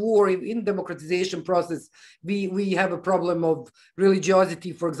after the war, in democratization process, we have a problem of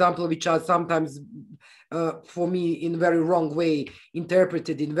religiosity, for example, which are sometimes, for me, in very wrong way,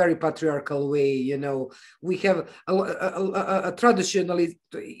 interpreted in very patriarchal way. You know, we have a traditionalist,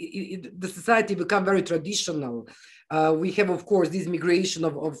 the society become very traditional. We have, of course, this migration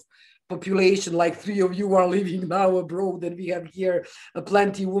of population, like three of you are living now abroad, and we have here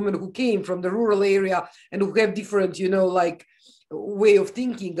plenty of women who came from the rural area and who have different, you know, like way of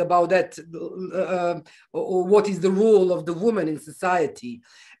thinking about that, or what is the role of the woman in society.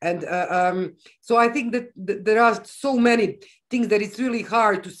 And so I think that there are so many things that it's really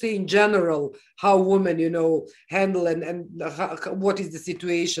hard to say in general how women, you know, handle and what is the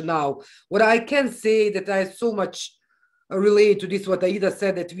situation now. What I can say that I so much relate to this, what Aida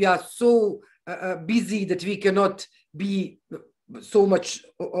said, that we are so busy that we cannot be so much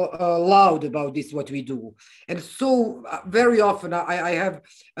loud about this, what we do. And so very often I have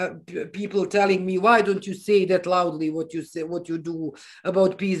people telling me, why don't you say that loudly, what you say, what you do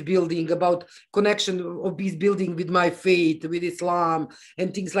about peace building, about connection of peace building with my faith, with Islam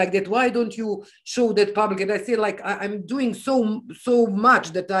and things like that? Why don't you show that public? And I say, like, I'm doing so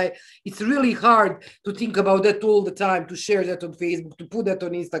much that it's really hard to think about that all the time, to share that on Facebook, to put that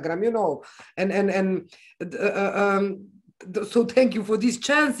on Instagram, you know, so thank you for these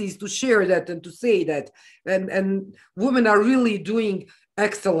chances to share that and to say that. And women are really doing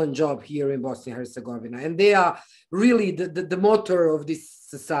excellent job here in Bosnia and Herzegovina, and they are really the motor of this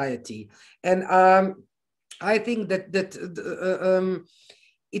society. And I think that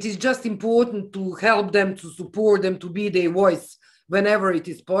it is just important to help them, to support them, to be their voice whenever it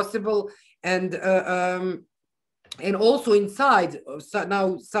is possible. And also inside,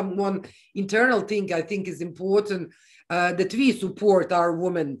 now someone internal thing I think is important, that we support our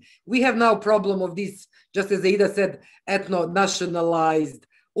women. We have now problem of this, just as Aida said, ethno-nationalized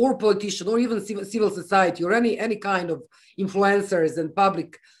or politician or even civil society or any kind of influencers and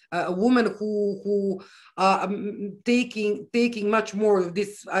public women who are taking much more of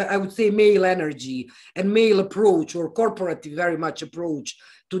this, I would say, male energy and male approach, or corporative very much approach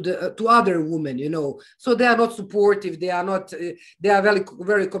to other women, you know. So they are not supportive, they are not, they are very,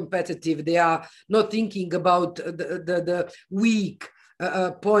 very competitive, they are not thinking about the weak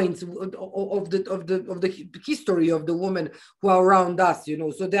points of the history of the women who are around us, you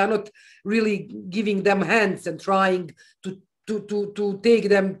know. So they are not really giving them hands and trying to take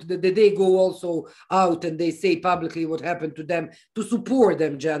them, that they go also out and they say publicly what happened to them, to support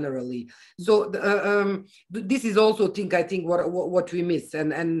them generally. So this is also I think what we miss,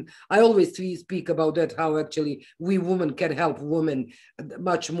 and I always speak about that, how actually we women can help women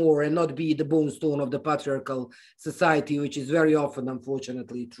much more and not be the bone stone of the patriarchal society, which is very often,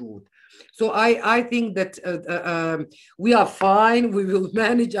 unfortunately, true. So I think that we are fine. We will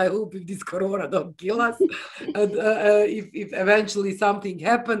manage. I hope if this corona don't kill us, if eventually something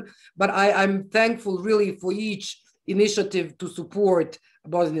happen. But I'm thankful really for each initiative to support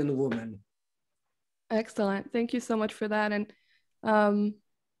Bosnian women. Excellent. Thank you so much for that. And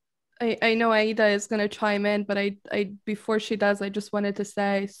I know Aida is going to chime in, but I before she does, I just wanted to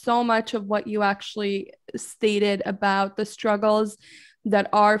say so much of what you actually stated about the struggles that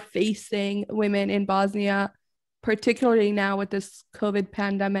are facing women in Bosnia, particularly now with this COVID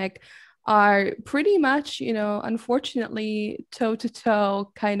pandemic, are pretty much, you know, unfortunately,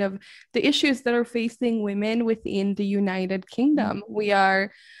 toe-to-toe kind of the issues that are facing women within the United Kingdom. We are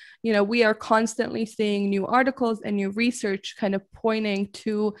constantly seeing new articles and new research kind of pointing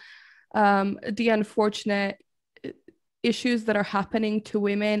to the unfortunate issues that are happening to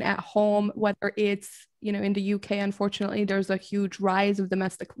women at home, whether it's, you know, in the UK, unfortunately, there's a huge rise of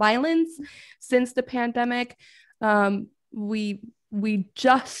domestic violence since the pandemic. We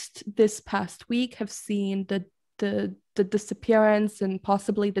just this past week have seen the disappearance and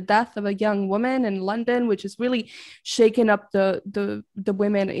possibly the death of a young woman in London, which has really shaken up the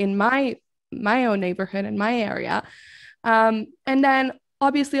women in my own neighborhood, in my area. And then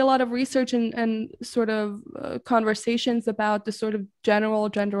obviously a lot of research and sort of conversations about the sort of general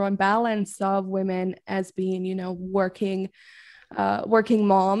gender imbalance of women as being, you know, working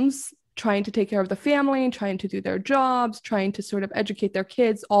moms, trying to take care of the family, trying to do their jobs, trying to sort of educate their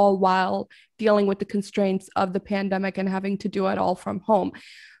kids, all while dealing with the constraints of the pandemic and having to do it all from home.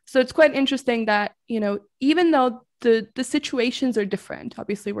 So it's quite interesting that, you know, even though the situations are different,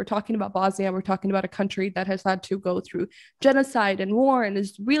 obviously we're talking about Bosnia, we're talking about a country that has had to go through genocide and war and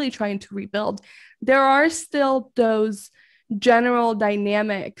is really trying to rebuild, there are still those general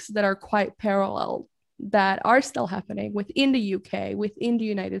dynamics that are quite parallel that are still happening within the UK, within the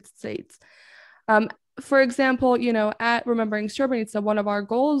United States. For example, at Remembering Srebrenica, one of our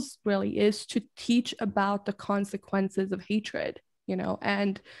goals really is to teach about the consequences of hatred,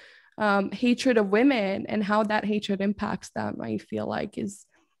 and hatred of women and how that hatred impacts them, I feel like is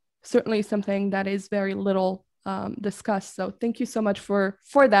certainly something that is very little discussed. So thank you so much for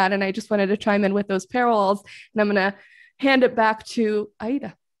that. And I just wanted to chime in with those parallels, and I'm going to hand it back to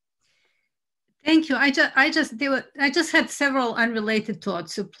Aida. Thank you. I just had several unrelated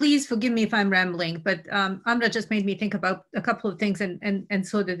thoughts, so please forgive me if I'm rambling, but Amra just made me think about a couple of things, and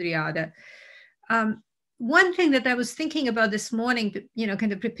so did Riada. One thing that I was thinking about this morning,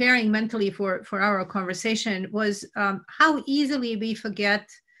 kind of preparing mentally for our conversation, was how easily we forget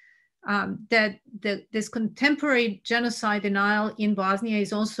that this contemporary genocide denial in Bosnia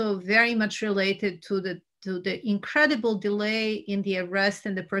is also very much related to the incredible delay in the arrest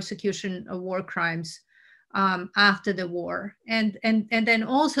and the persecution of war crimes after the war, and then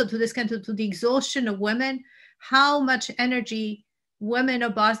also to this kind of to the exhaustion of women, how much energy women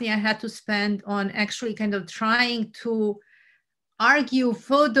of Bosnia had to spend on actually kind of trying to argue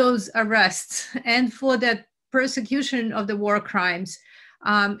for those arrests and for that persecution of the war crimes,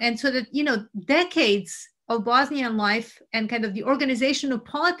 and so that decades of Bosnian life and kind of the organization of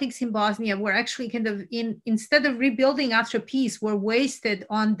politics in Bosnia were actually kind of instead of rebuilding after peace, were wasted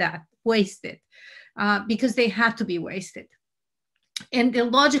because they had to be wasted. And the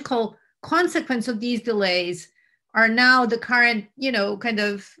logical consequence of these delays are now the current, kind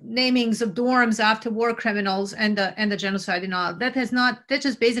of namings of dorms after war criminals and the genocide and all. That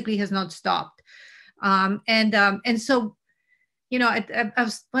just basically has not stopped. And so, I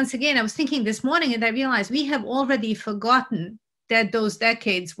was thinking this morning, and I realized we have already forgotten that those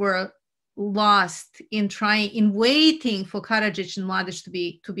decades were lost in waiting for Karadzic and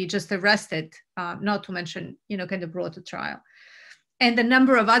Mladic to be just arrested, not to mention, kind of brought to trial. And the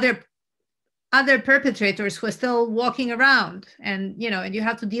number of other perpetrators who are still walking around, and you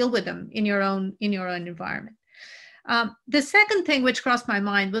have to deal with them in your own environment. The second thing which crossed my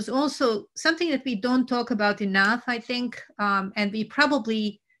mind was also something that we don't talk about enough, I think, and we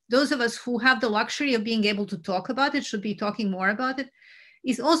probably, those of us who have the luxury of being able to talk about it, should be talking more about it,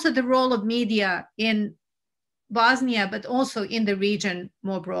 is also the role of media in Bosnia, but also in the region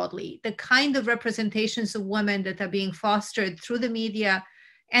more broadly. The kind of representations of women that are being fostered through the media,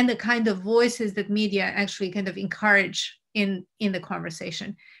 and the kind of voices that media actually kind of encourage in the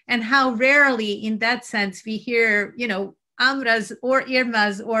conversation, and how rarely in that sense we hear, Amras or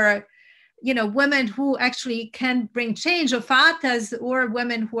Irmas or, women who actually can bring change, or Fatas, or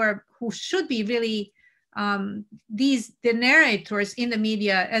women who should be really the narrators in the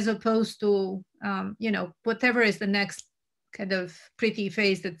media, as opposed to, whatever is the next kind of pretty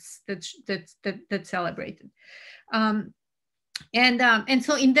face that's celebrated. And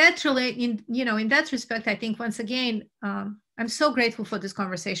so in that respect, I think once again, I'm so grateful for this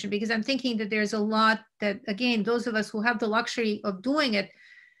conversation, because I'm thinking that there's a lot that, again, those of us who have the luxury of doing it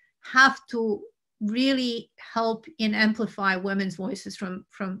have to really help in amplify women's voices from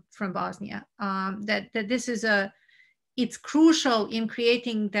Bosnia. That this is it's crucial in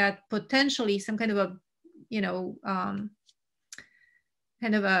creating that potentially some kind of a,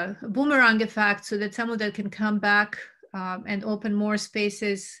 kind of a boomerang effect, so that some of that can come back and open more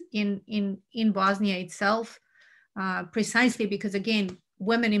spaces in Bosnia itself, precisely because, again,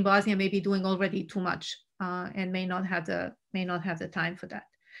 women in Bosnia may be doing already too much and may not have the time for that.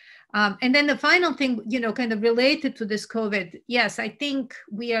 And then the final thing, kind of related to this COVID, yes, I think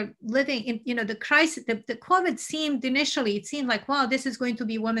we are living in, the crisis. The COVID it seemed like, wow, this is going to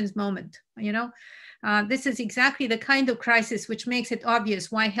be women's moment. This is exactly the kind of crisis which makes it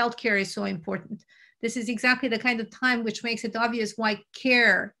obvious why healthcare is so important. This is exactly the kind of time which makes it obvious why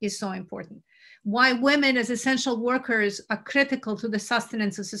care is so important, why women as essential workers are critical to the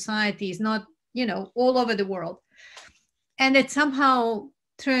sustenance of societies, not, all over the world. And it somehow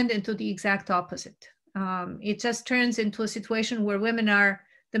turned into the exact opposite. It just turns into a situation where women are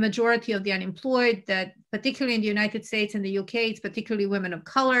the majority of the unemployed, that particularly in the United States and the UK, it's particularly women of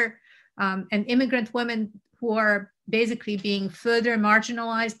color and immigrant women who are basically being further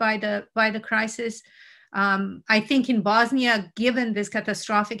marginalized by the crisis. I think in Bosnia, given this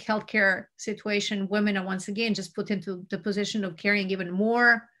catastrophic healthcare situation, women are once again just put into the position of carrying even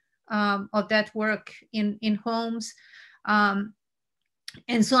more of that work in homes.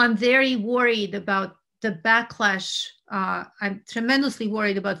 And so I'm very worried about the backlash. I'm tremendously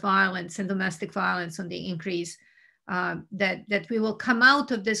worried about violence and domestic violence on the increase, that we will come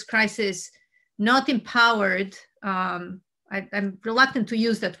out of this crisis not empowered, I'm reluctant to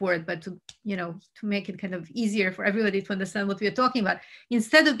use that word, but to make it kind of easier for everybody to understand what we are talking about.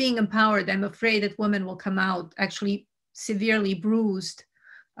 Instead of being empowered, I'm afraid that women will come out actually severely bruised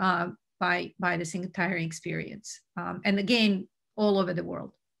by this entire experience. And again, all over the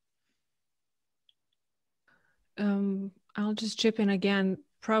world. I'll just chip in again,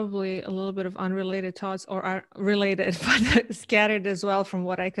 probably a little bit of unrelated thoughts, or are related, but scattered as well from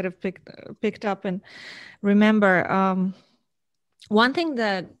what I could have picked up and remember. One thing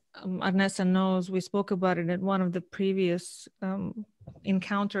that Arnesa knows, we spoke about it in one of the previous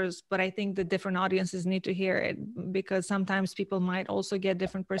encounters, but I think the different audiences need to hear it because sometimes people might also get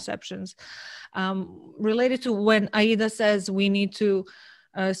different perceptions related to when Aida says we need to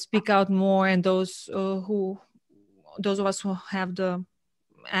speak out more, and those of us who have the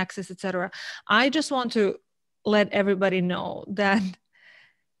access, etc. I just want to let everybody know that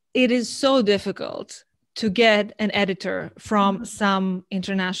it is so difficult to get an editor from some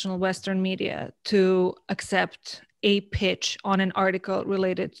international Western media to accept a pitch on an article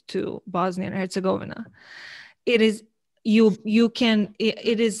related to Bosnia and Herzegovina. It is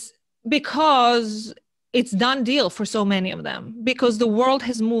because it's done deal for so many of them, because the world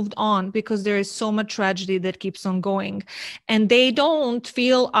has moved on, because there is so much tragedy that keeps on going, and they don't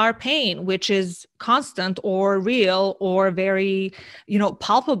feel our pain, which is constant or real or very,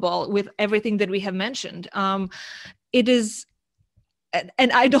 palpable with everything that we have mentioned. It is,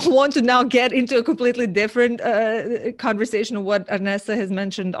 and I don't want to now get into a completely different conversation of what Arnesa has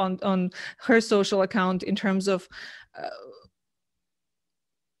mentioned on her social account in terms of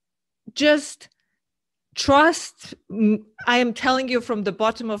just trust. I am telling you from the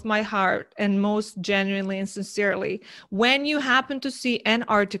bottom of my heart and most genuinely and sincerely, when you happen to see an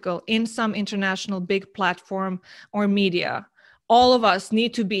article in some international big platform or media, all of us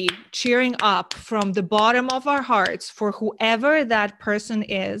need to be cheering up from the bottom of our hearts for whoever that person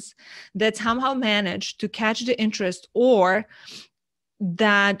is that somehow managed to catch the interest or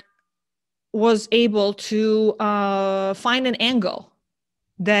that was able to find an angle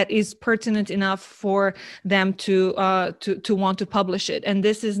that is pertinent enough for them to want to publish it. And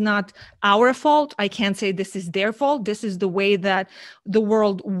this is not our fault. I can't say this is their fault. This is the way that the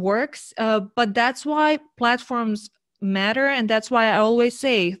world works. But that's why platforms matter. And that's why I always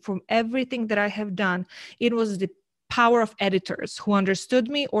say, from everything that I have done, it was the power of editors who understood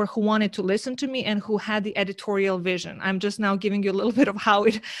me or who wanted to listen to me and who had the editorial vision. I'm just now giving you a little bit of how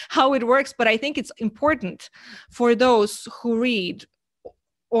it works. But I think it's important for those who read,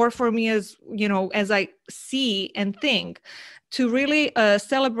 or for me as I see and think, to really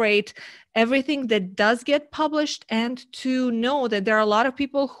celebrate everything that does get published and to know that there are a lot of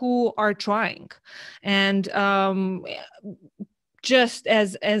people who are trying. And just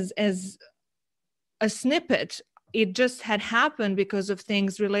as a snippet, it just had happened because of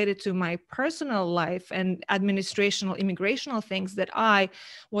things related to my personal life and administrational, immigrational things that I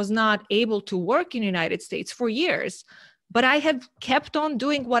was not able to work in the United States for years. But I have kept on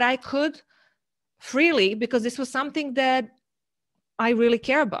doing what I could freely because this was something that I really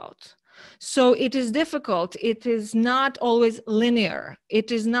care about. So it is difficult. It is not always linear. It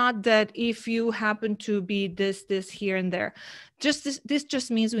is not that if you happen to be this here and there. This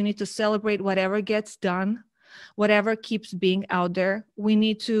just means we need to celebrate whatever gets done, whatever keeps being out there. We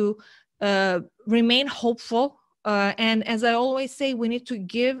need to remain hopeful. And as I always say, we need to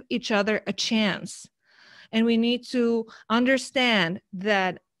give each other a chance. And we need to understand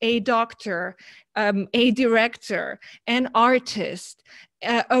that a doctor, a director, an artist,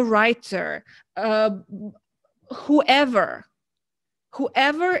 a writer, whoever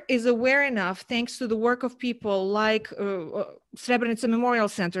is aware enough, thanks to the work of people like Srebrenica Memorial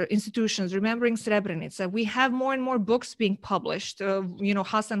Center, institutions, Remembering Srebrenica. We have more and more books being published,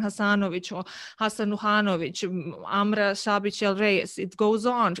 Hasan Hasanovic, or Hasan Nuhanovic, Amra Sabic El Reyes. It goes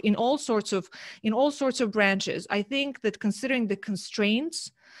on in all sorts of branches. I think that considering the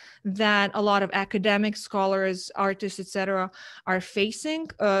constraints that a lot of academic scholars, artists, etc., are facing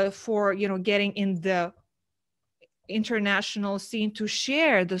for getting in the international scene to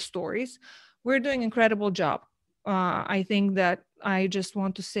share the stories, we're doing an incredible job. I think that I just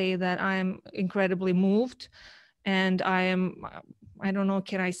want to say that I'm incredibly moved, and I don't know,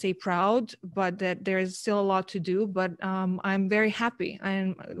 can I say proud, but that there is still a lot to do, but I'm very happy.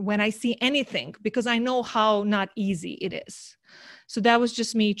 And when I see anything, because I know how not easy it is. So that was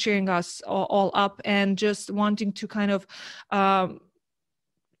just me cheering us all up and just wanting to kind of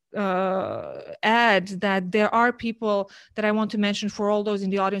add that there are people that I want to mention for all those in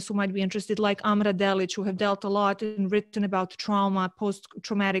the audience who might be interested, like Amra Delic, who have dealt a lot and written about trauma,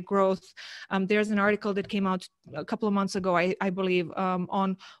 post-traumatic growth. There's an article that came out a couple of months ago, I believe,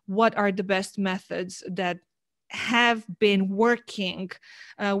 on what are the best methods that have been working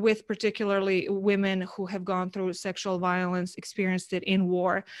with particularly women who have gone through sexual violence, experienced it in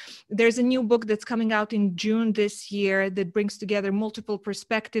war. There's a new book that's coming out in June this year that brings together multiple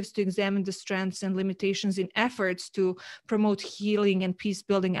perspectives to examine the strengths and limitations in efforts to promote healing and peace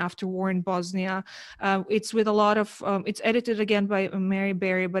building after war in Bosnia. It's with a lot of, it's edited again by Mary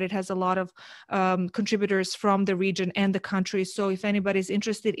Berry, but it has a lot of contributors from the region and the country. So if anybody's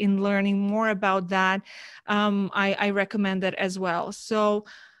interested in learning more about that, I recommend that as well. So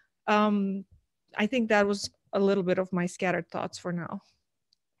I think that was a little bit of my scattered thoughts for now.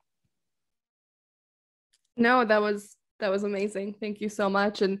 No, that was amazing. Thank you so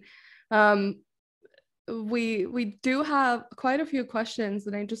much. And we do have quite a few questions,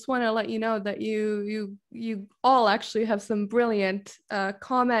 and I just want to let you know that you all actually have some brilliant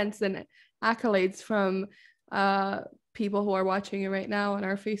comments and accolades from people who are watching you right now on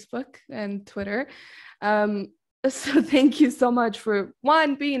our Facebook and Twitter. So thank you so much for,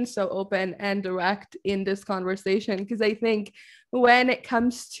 one, being so open and direct in this conversation, because I think when it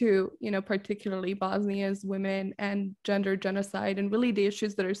comes to, you know, particularly Bosnia's women and gender genocide and really the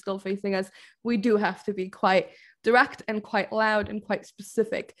issues that are still facing us, we do have to be quite direct and quite loud and quite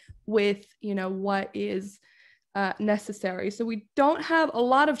specific with, you know, what is necessary. So we don't have a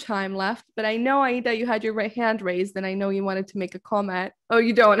lot of time left, but I know, Aida, you had your right hand raised and I know you wanted to make a comment. Oh,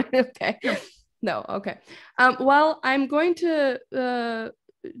 you don't? Okay. No, okay. Well, I'm going to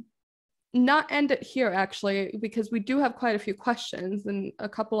not end it here, actually, because we do have quite a few questions, and a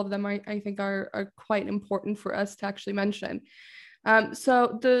couple of them I think are quite important for us to actually mention.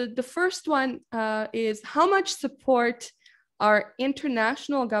 So the first one is, how much support are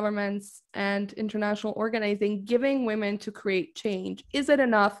international governments and international organizing giving women to create change? Is it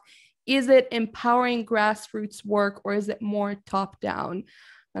enough? Is it empowering grassroots work, or is it more top-down?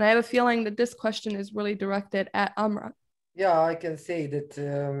 And I have a feeling that this question is really directed at Amra. Yeah, I can say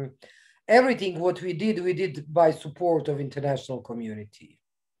that everything what we did by support of international community.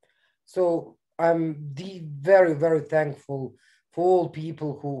 So I'm very, very thankful for all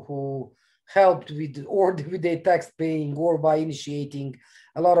people who helped with their tax paying, or by initiating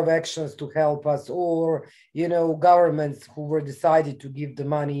a lot of actions to help us, or, you know, governments who were decided to give the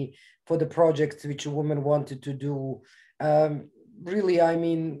money for the projects which women wanted to do. Really, I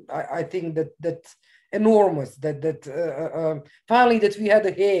mean, I think that's enormous that finally that we had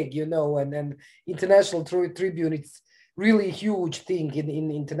a Hague, you know, and international tribune. It's really a huge thing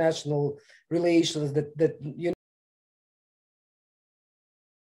in international relations that you know,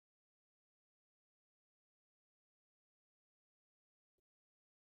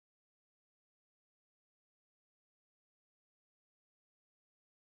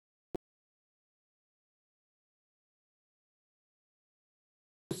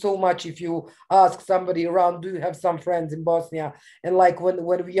 so much. If you ask somebody around, do you have some friends in Bosnia? And like when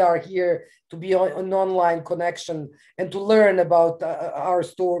we are here to be on an online connection and to learn about our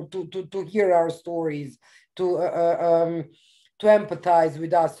story, to hear our stories, to empathize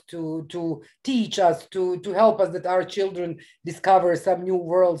with us, to teach us, to help us that our children discover some new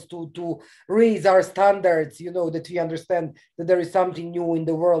worlds, to raise our standards, you know, that we understand that there is something new in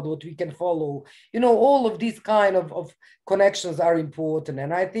the world, what we can follow. You know, all of these kind of connections are important.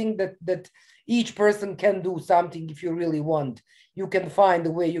 And I think that each person can do something if you really want. You can find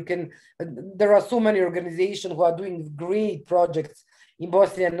a way. You can, there are so many organizations who are doing great projects in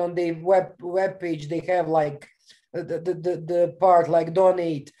Bosnia, and on their web page, they have like the part like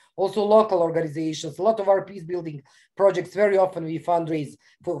donate. Also local organizations, a lot of our peace building projects, very often we fundraise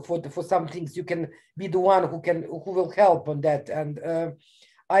for some things. You can be the one who will help on that. And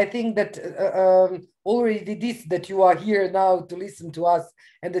I think that already this, that you are here now to listen to us,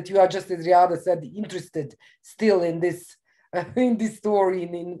 and that you are, just as Riada said, interested still in this story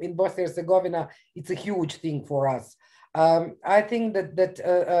in Bosnia and Herzegovina, it's a huge thing for us. I think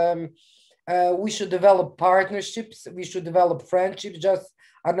that we should develop partnerships. We should develop friendships. Just,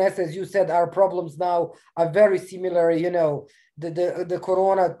 Ernest, as you said, our problems now are very similar. You know, the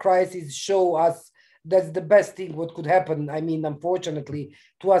Corona crisis show us that's the best thing what could happen. I mean, unfortunately,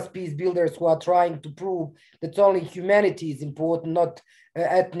 to us peace builders who are trying to prove that only humanity is important, not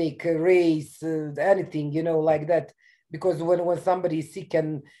ethnic, race, anything, you know, like that. Because when somebody is sick,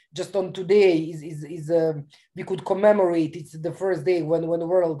 and just on today we could commemorate, it's the first day when the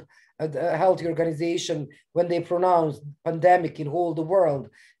world Health Organization when they pronounced pandemic in all the world.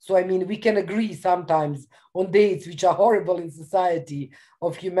 So, I mean, we can agree sometimes on dates which are horrible in society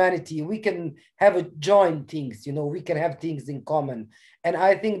of humanity. We can have a joint things, you know, we can have things in common. And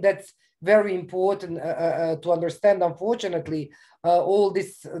I think that's very important to understand. Unfortunately, all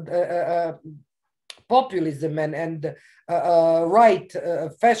this populism and right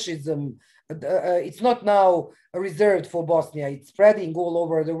fascism, it's not now reserved for Bosnia. It's spreading all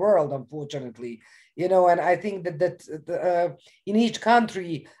over the world, unfortunately. You know, and I think that in each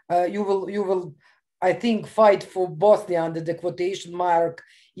country you will, I think, fight for Bosnia under the quotation mark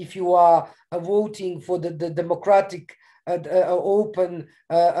if you are voting for the democratic, open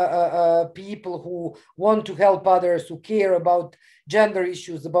people who want to help others, who care about gender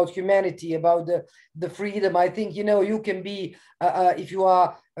issues, about humanity, about the freedom. I think, you know, you can be, if you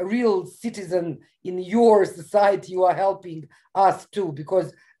are a real citizen in your society, you are helping us too,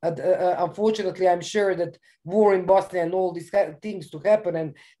 because unfortunately, I'm sure that war in Bosnia and all these things to happen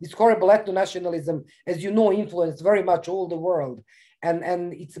and this horrible ethno-nationalism, as you know, influenced very much all the world.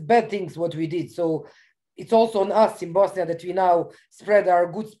 And it's bad things what we did. So it's also on us in Bosnia that we now spread our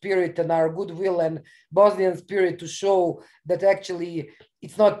good spirit and our goodwill and Bosnian spirit to show that actually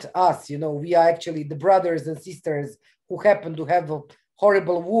it's not us, you know, we are actually the brothers and sisters who happen to have a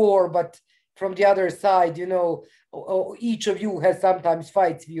horrible war, but from the other side, you know, each of you has sometimes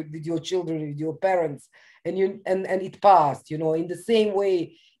fights with your children, with your parents, and it passed, you know, in the same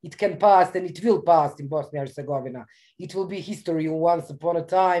way it can pass and it will pass in Bosnia and Herzegovina. It will be history once upon a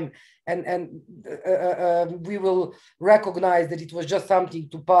time, and we will recognize that it was just something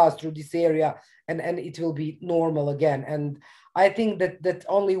to pass through this area, and it will be normal again. And I think that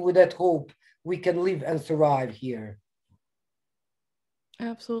only with that hope we can live and survive here.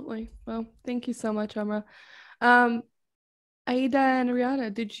 Absolutely. Well, thank you so much, Amra. Aida and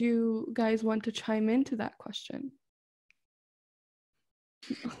Riada, did you guys want to chime into that question?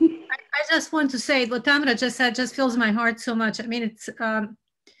 I just want to say what Amra just said just fills my heart so much. I mean,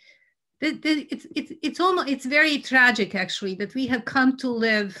 it's very tragic actually that we have come to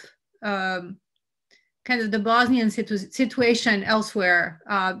live kind of the Bosnian situation elsewhere,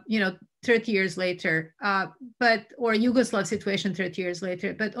 you know, 30 years later, or Yugoslav situation 30 years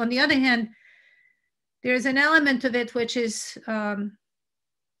later. But on the other hand, there's an element of it which is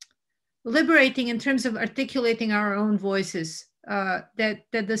liberating in terms of articulating our own voices, that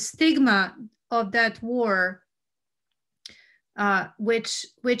the stigma of that war, which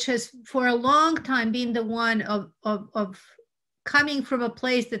has for a long time been the one of coming from a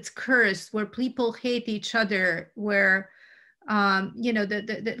place that's cursed, where people hate each other, where you know,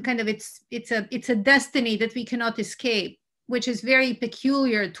 the kind of it's a destiny that we cannot escape, which is very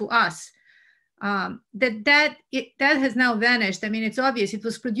peculiar to us. That has now vanished. I mean, it's obvious it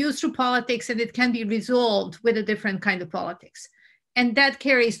was produced through politics, and it can be resolved with a different kind of politics, and that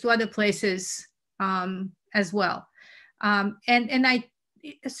carries to other places as well. And I,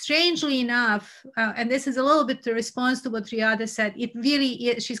 strangely enough, and this is a little bit the response to what Riada said, it really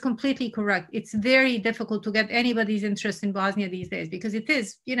is, she's completely correct. It's very difficult to get anybody's interest in Bosnia these days, because it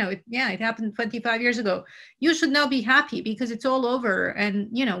is, you know, it happened 25 years ago. You should now be happy because it's all over, and,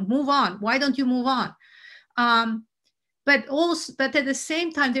 you know, move on. Why don't you move on? But at the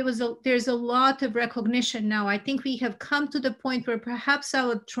same time, there's a lot of recognition now. I think we have come to the point where perhaps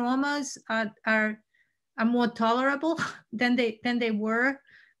our traumas are more tolerable than they were.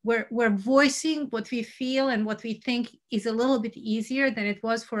 We're voicing what we feel and what we think is a little bit easier than it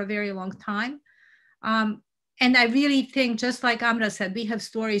was for a very long time. And I really think, just like Amra said, we have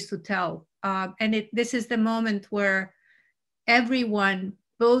stories to tell. And this is the moment where everyone,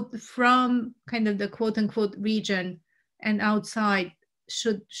 both from kind of the quote unquote region and outside,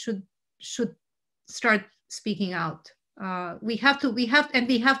 should start speaking out. We have to,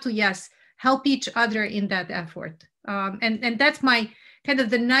 yes, help each other in that effort. And that's my kind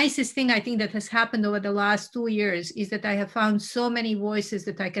of the nicest thing I think that has happened over the last 2 years, is that I have found so many voices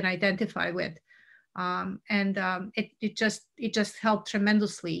that I can identify with. It just helped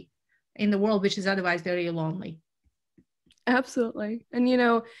tremendously in the world, which is otherwise very lonely. Absolutely. And, you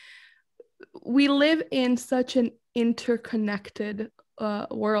know, we live in such an interconnected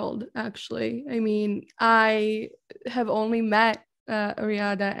world, actually. I mean, I have only met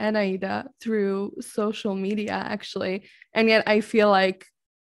Riada and Aida through social media, actually, and yet I feel like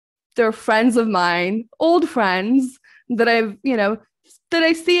they're friends of mine, old friends that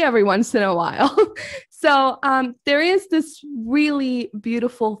I see every once in a while. So there is this really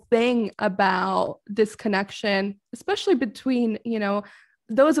beautiful thing about this connection, especially between, you know,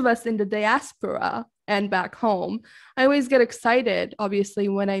 those of us in the diaspora and back home. I always get excited, obviously,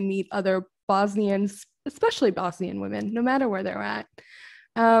 when I meet other Bosnians, especially Bosnian women, no matter where they're at,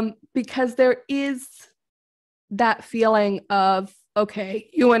 because there is that feeling of, okay,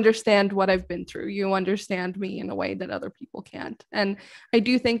 you understand what I've been through. You understand me in a way that other people can't. And I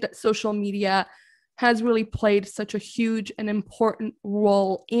do think that social media has really played such a huge and important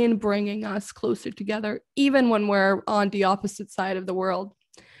role in bringing us closer together, even when we're on the opposite side of the world.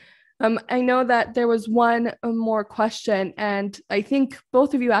 I know that there was one more question, and I think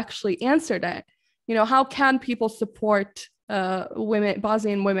both of you actually answered it. You know, how can people support women,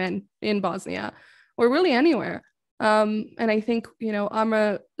 Bosnian women in Bosnia, or really anywhere? And I think, you know,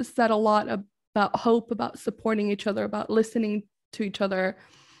 Amra said a lot about hope, about supporting each other, about listening to each other.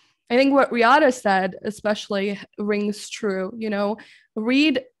 I think what Riada said especially rings true. You know,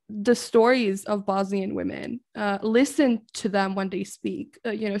 read the stories of Bosnian women, listen to them when they speak,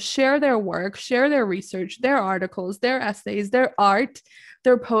 you know, share their work, share their research, their articles, their essays, their art,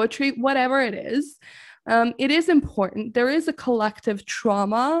 their poetry, whatever it is. It is important. There is a collective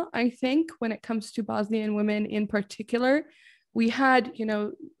trauma, I think, when it comes to Bosnian women in particular. We had, you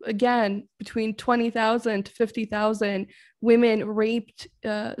know, again, between 20,000 to 50,000 women raped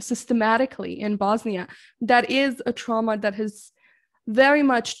systematically in Bosnia. That is a trauma that has very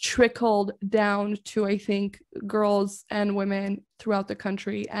much trickled down to, I think, girls and women throughout the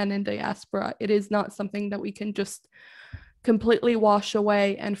country and in diaspora. It is not something that we can just completely wash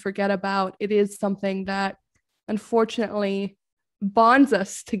away and forget about. It is something that unfortunately bonds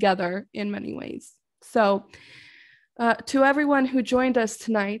us together in many ways. So to everyone who joined us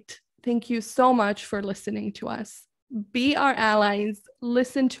tonight, thank you so much for listening to us. Be our allies,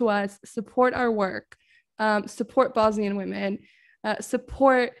 listen to us, support our work, support Bosnian women,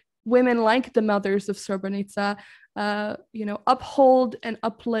 support women like the mothers of Srebrenica, you know, uphold and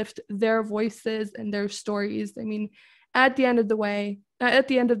uplift their voices and their stories. I mean, at the end of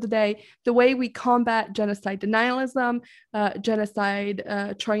the day, the way we combat genocide denialism, genocide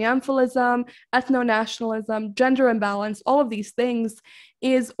triumphalism, ethno-nationalism, gender imbalance, all of these things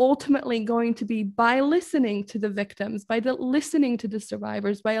is ultimately going to be by listening to the victims, by listening to the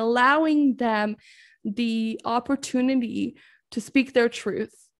survivors, by allowing them the opportunity to speak their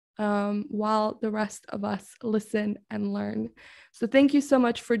truth, while the rest of us listen and learn. So thank you so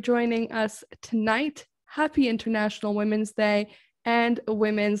much for joining us tonight. Happy International Women's Day and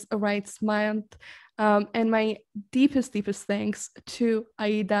Women's Rights Month. And my deepest thanks to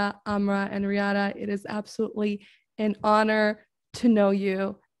Aida, Amra, and Riada. It is absolutely an honor to know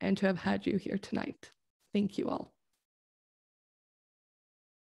you and to have had you here tonight. Thank you all.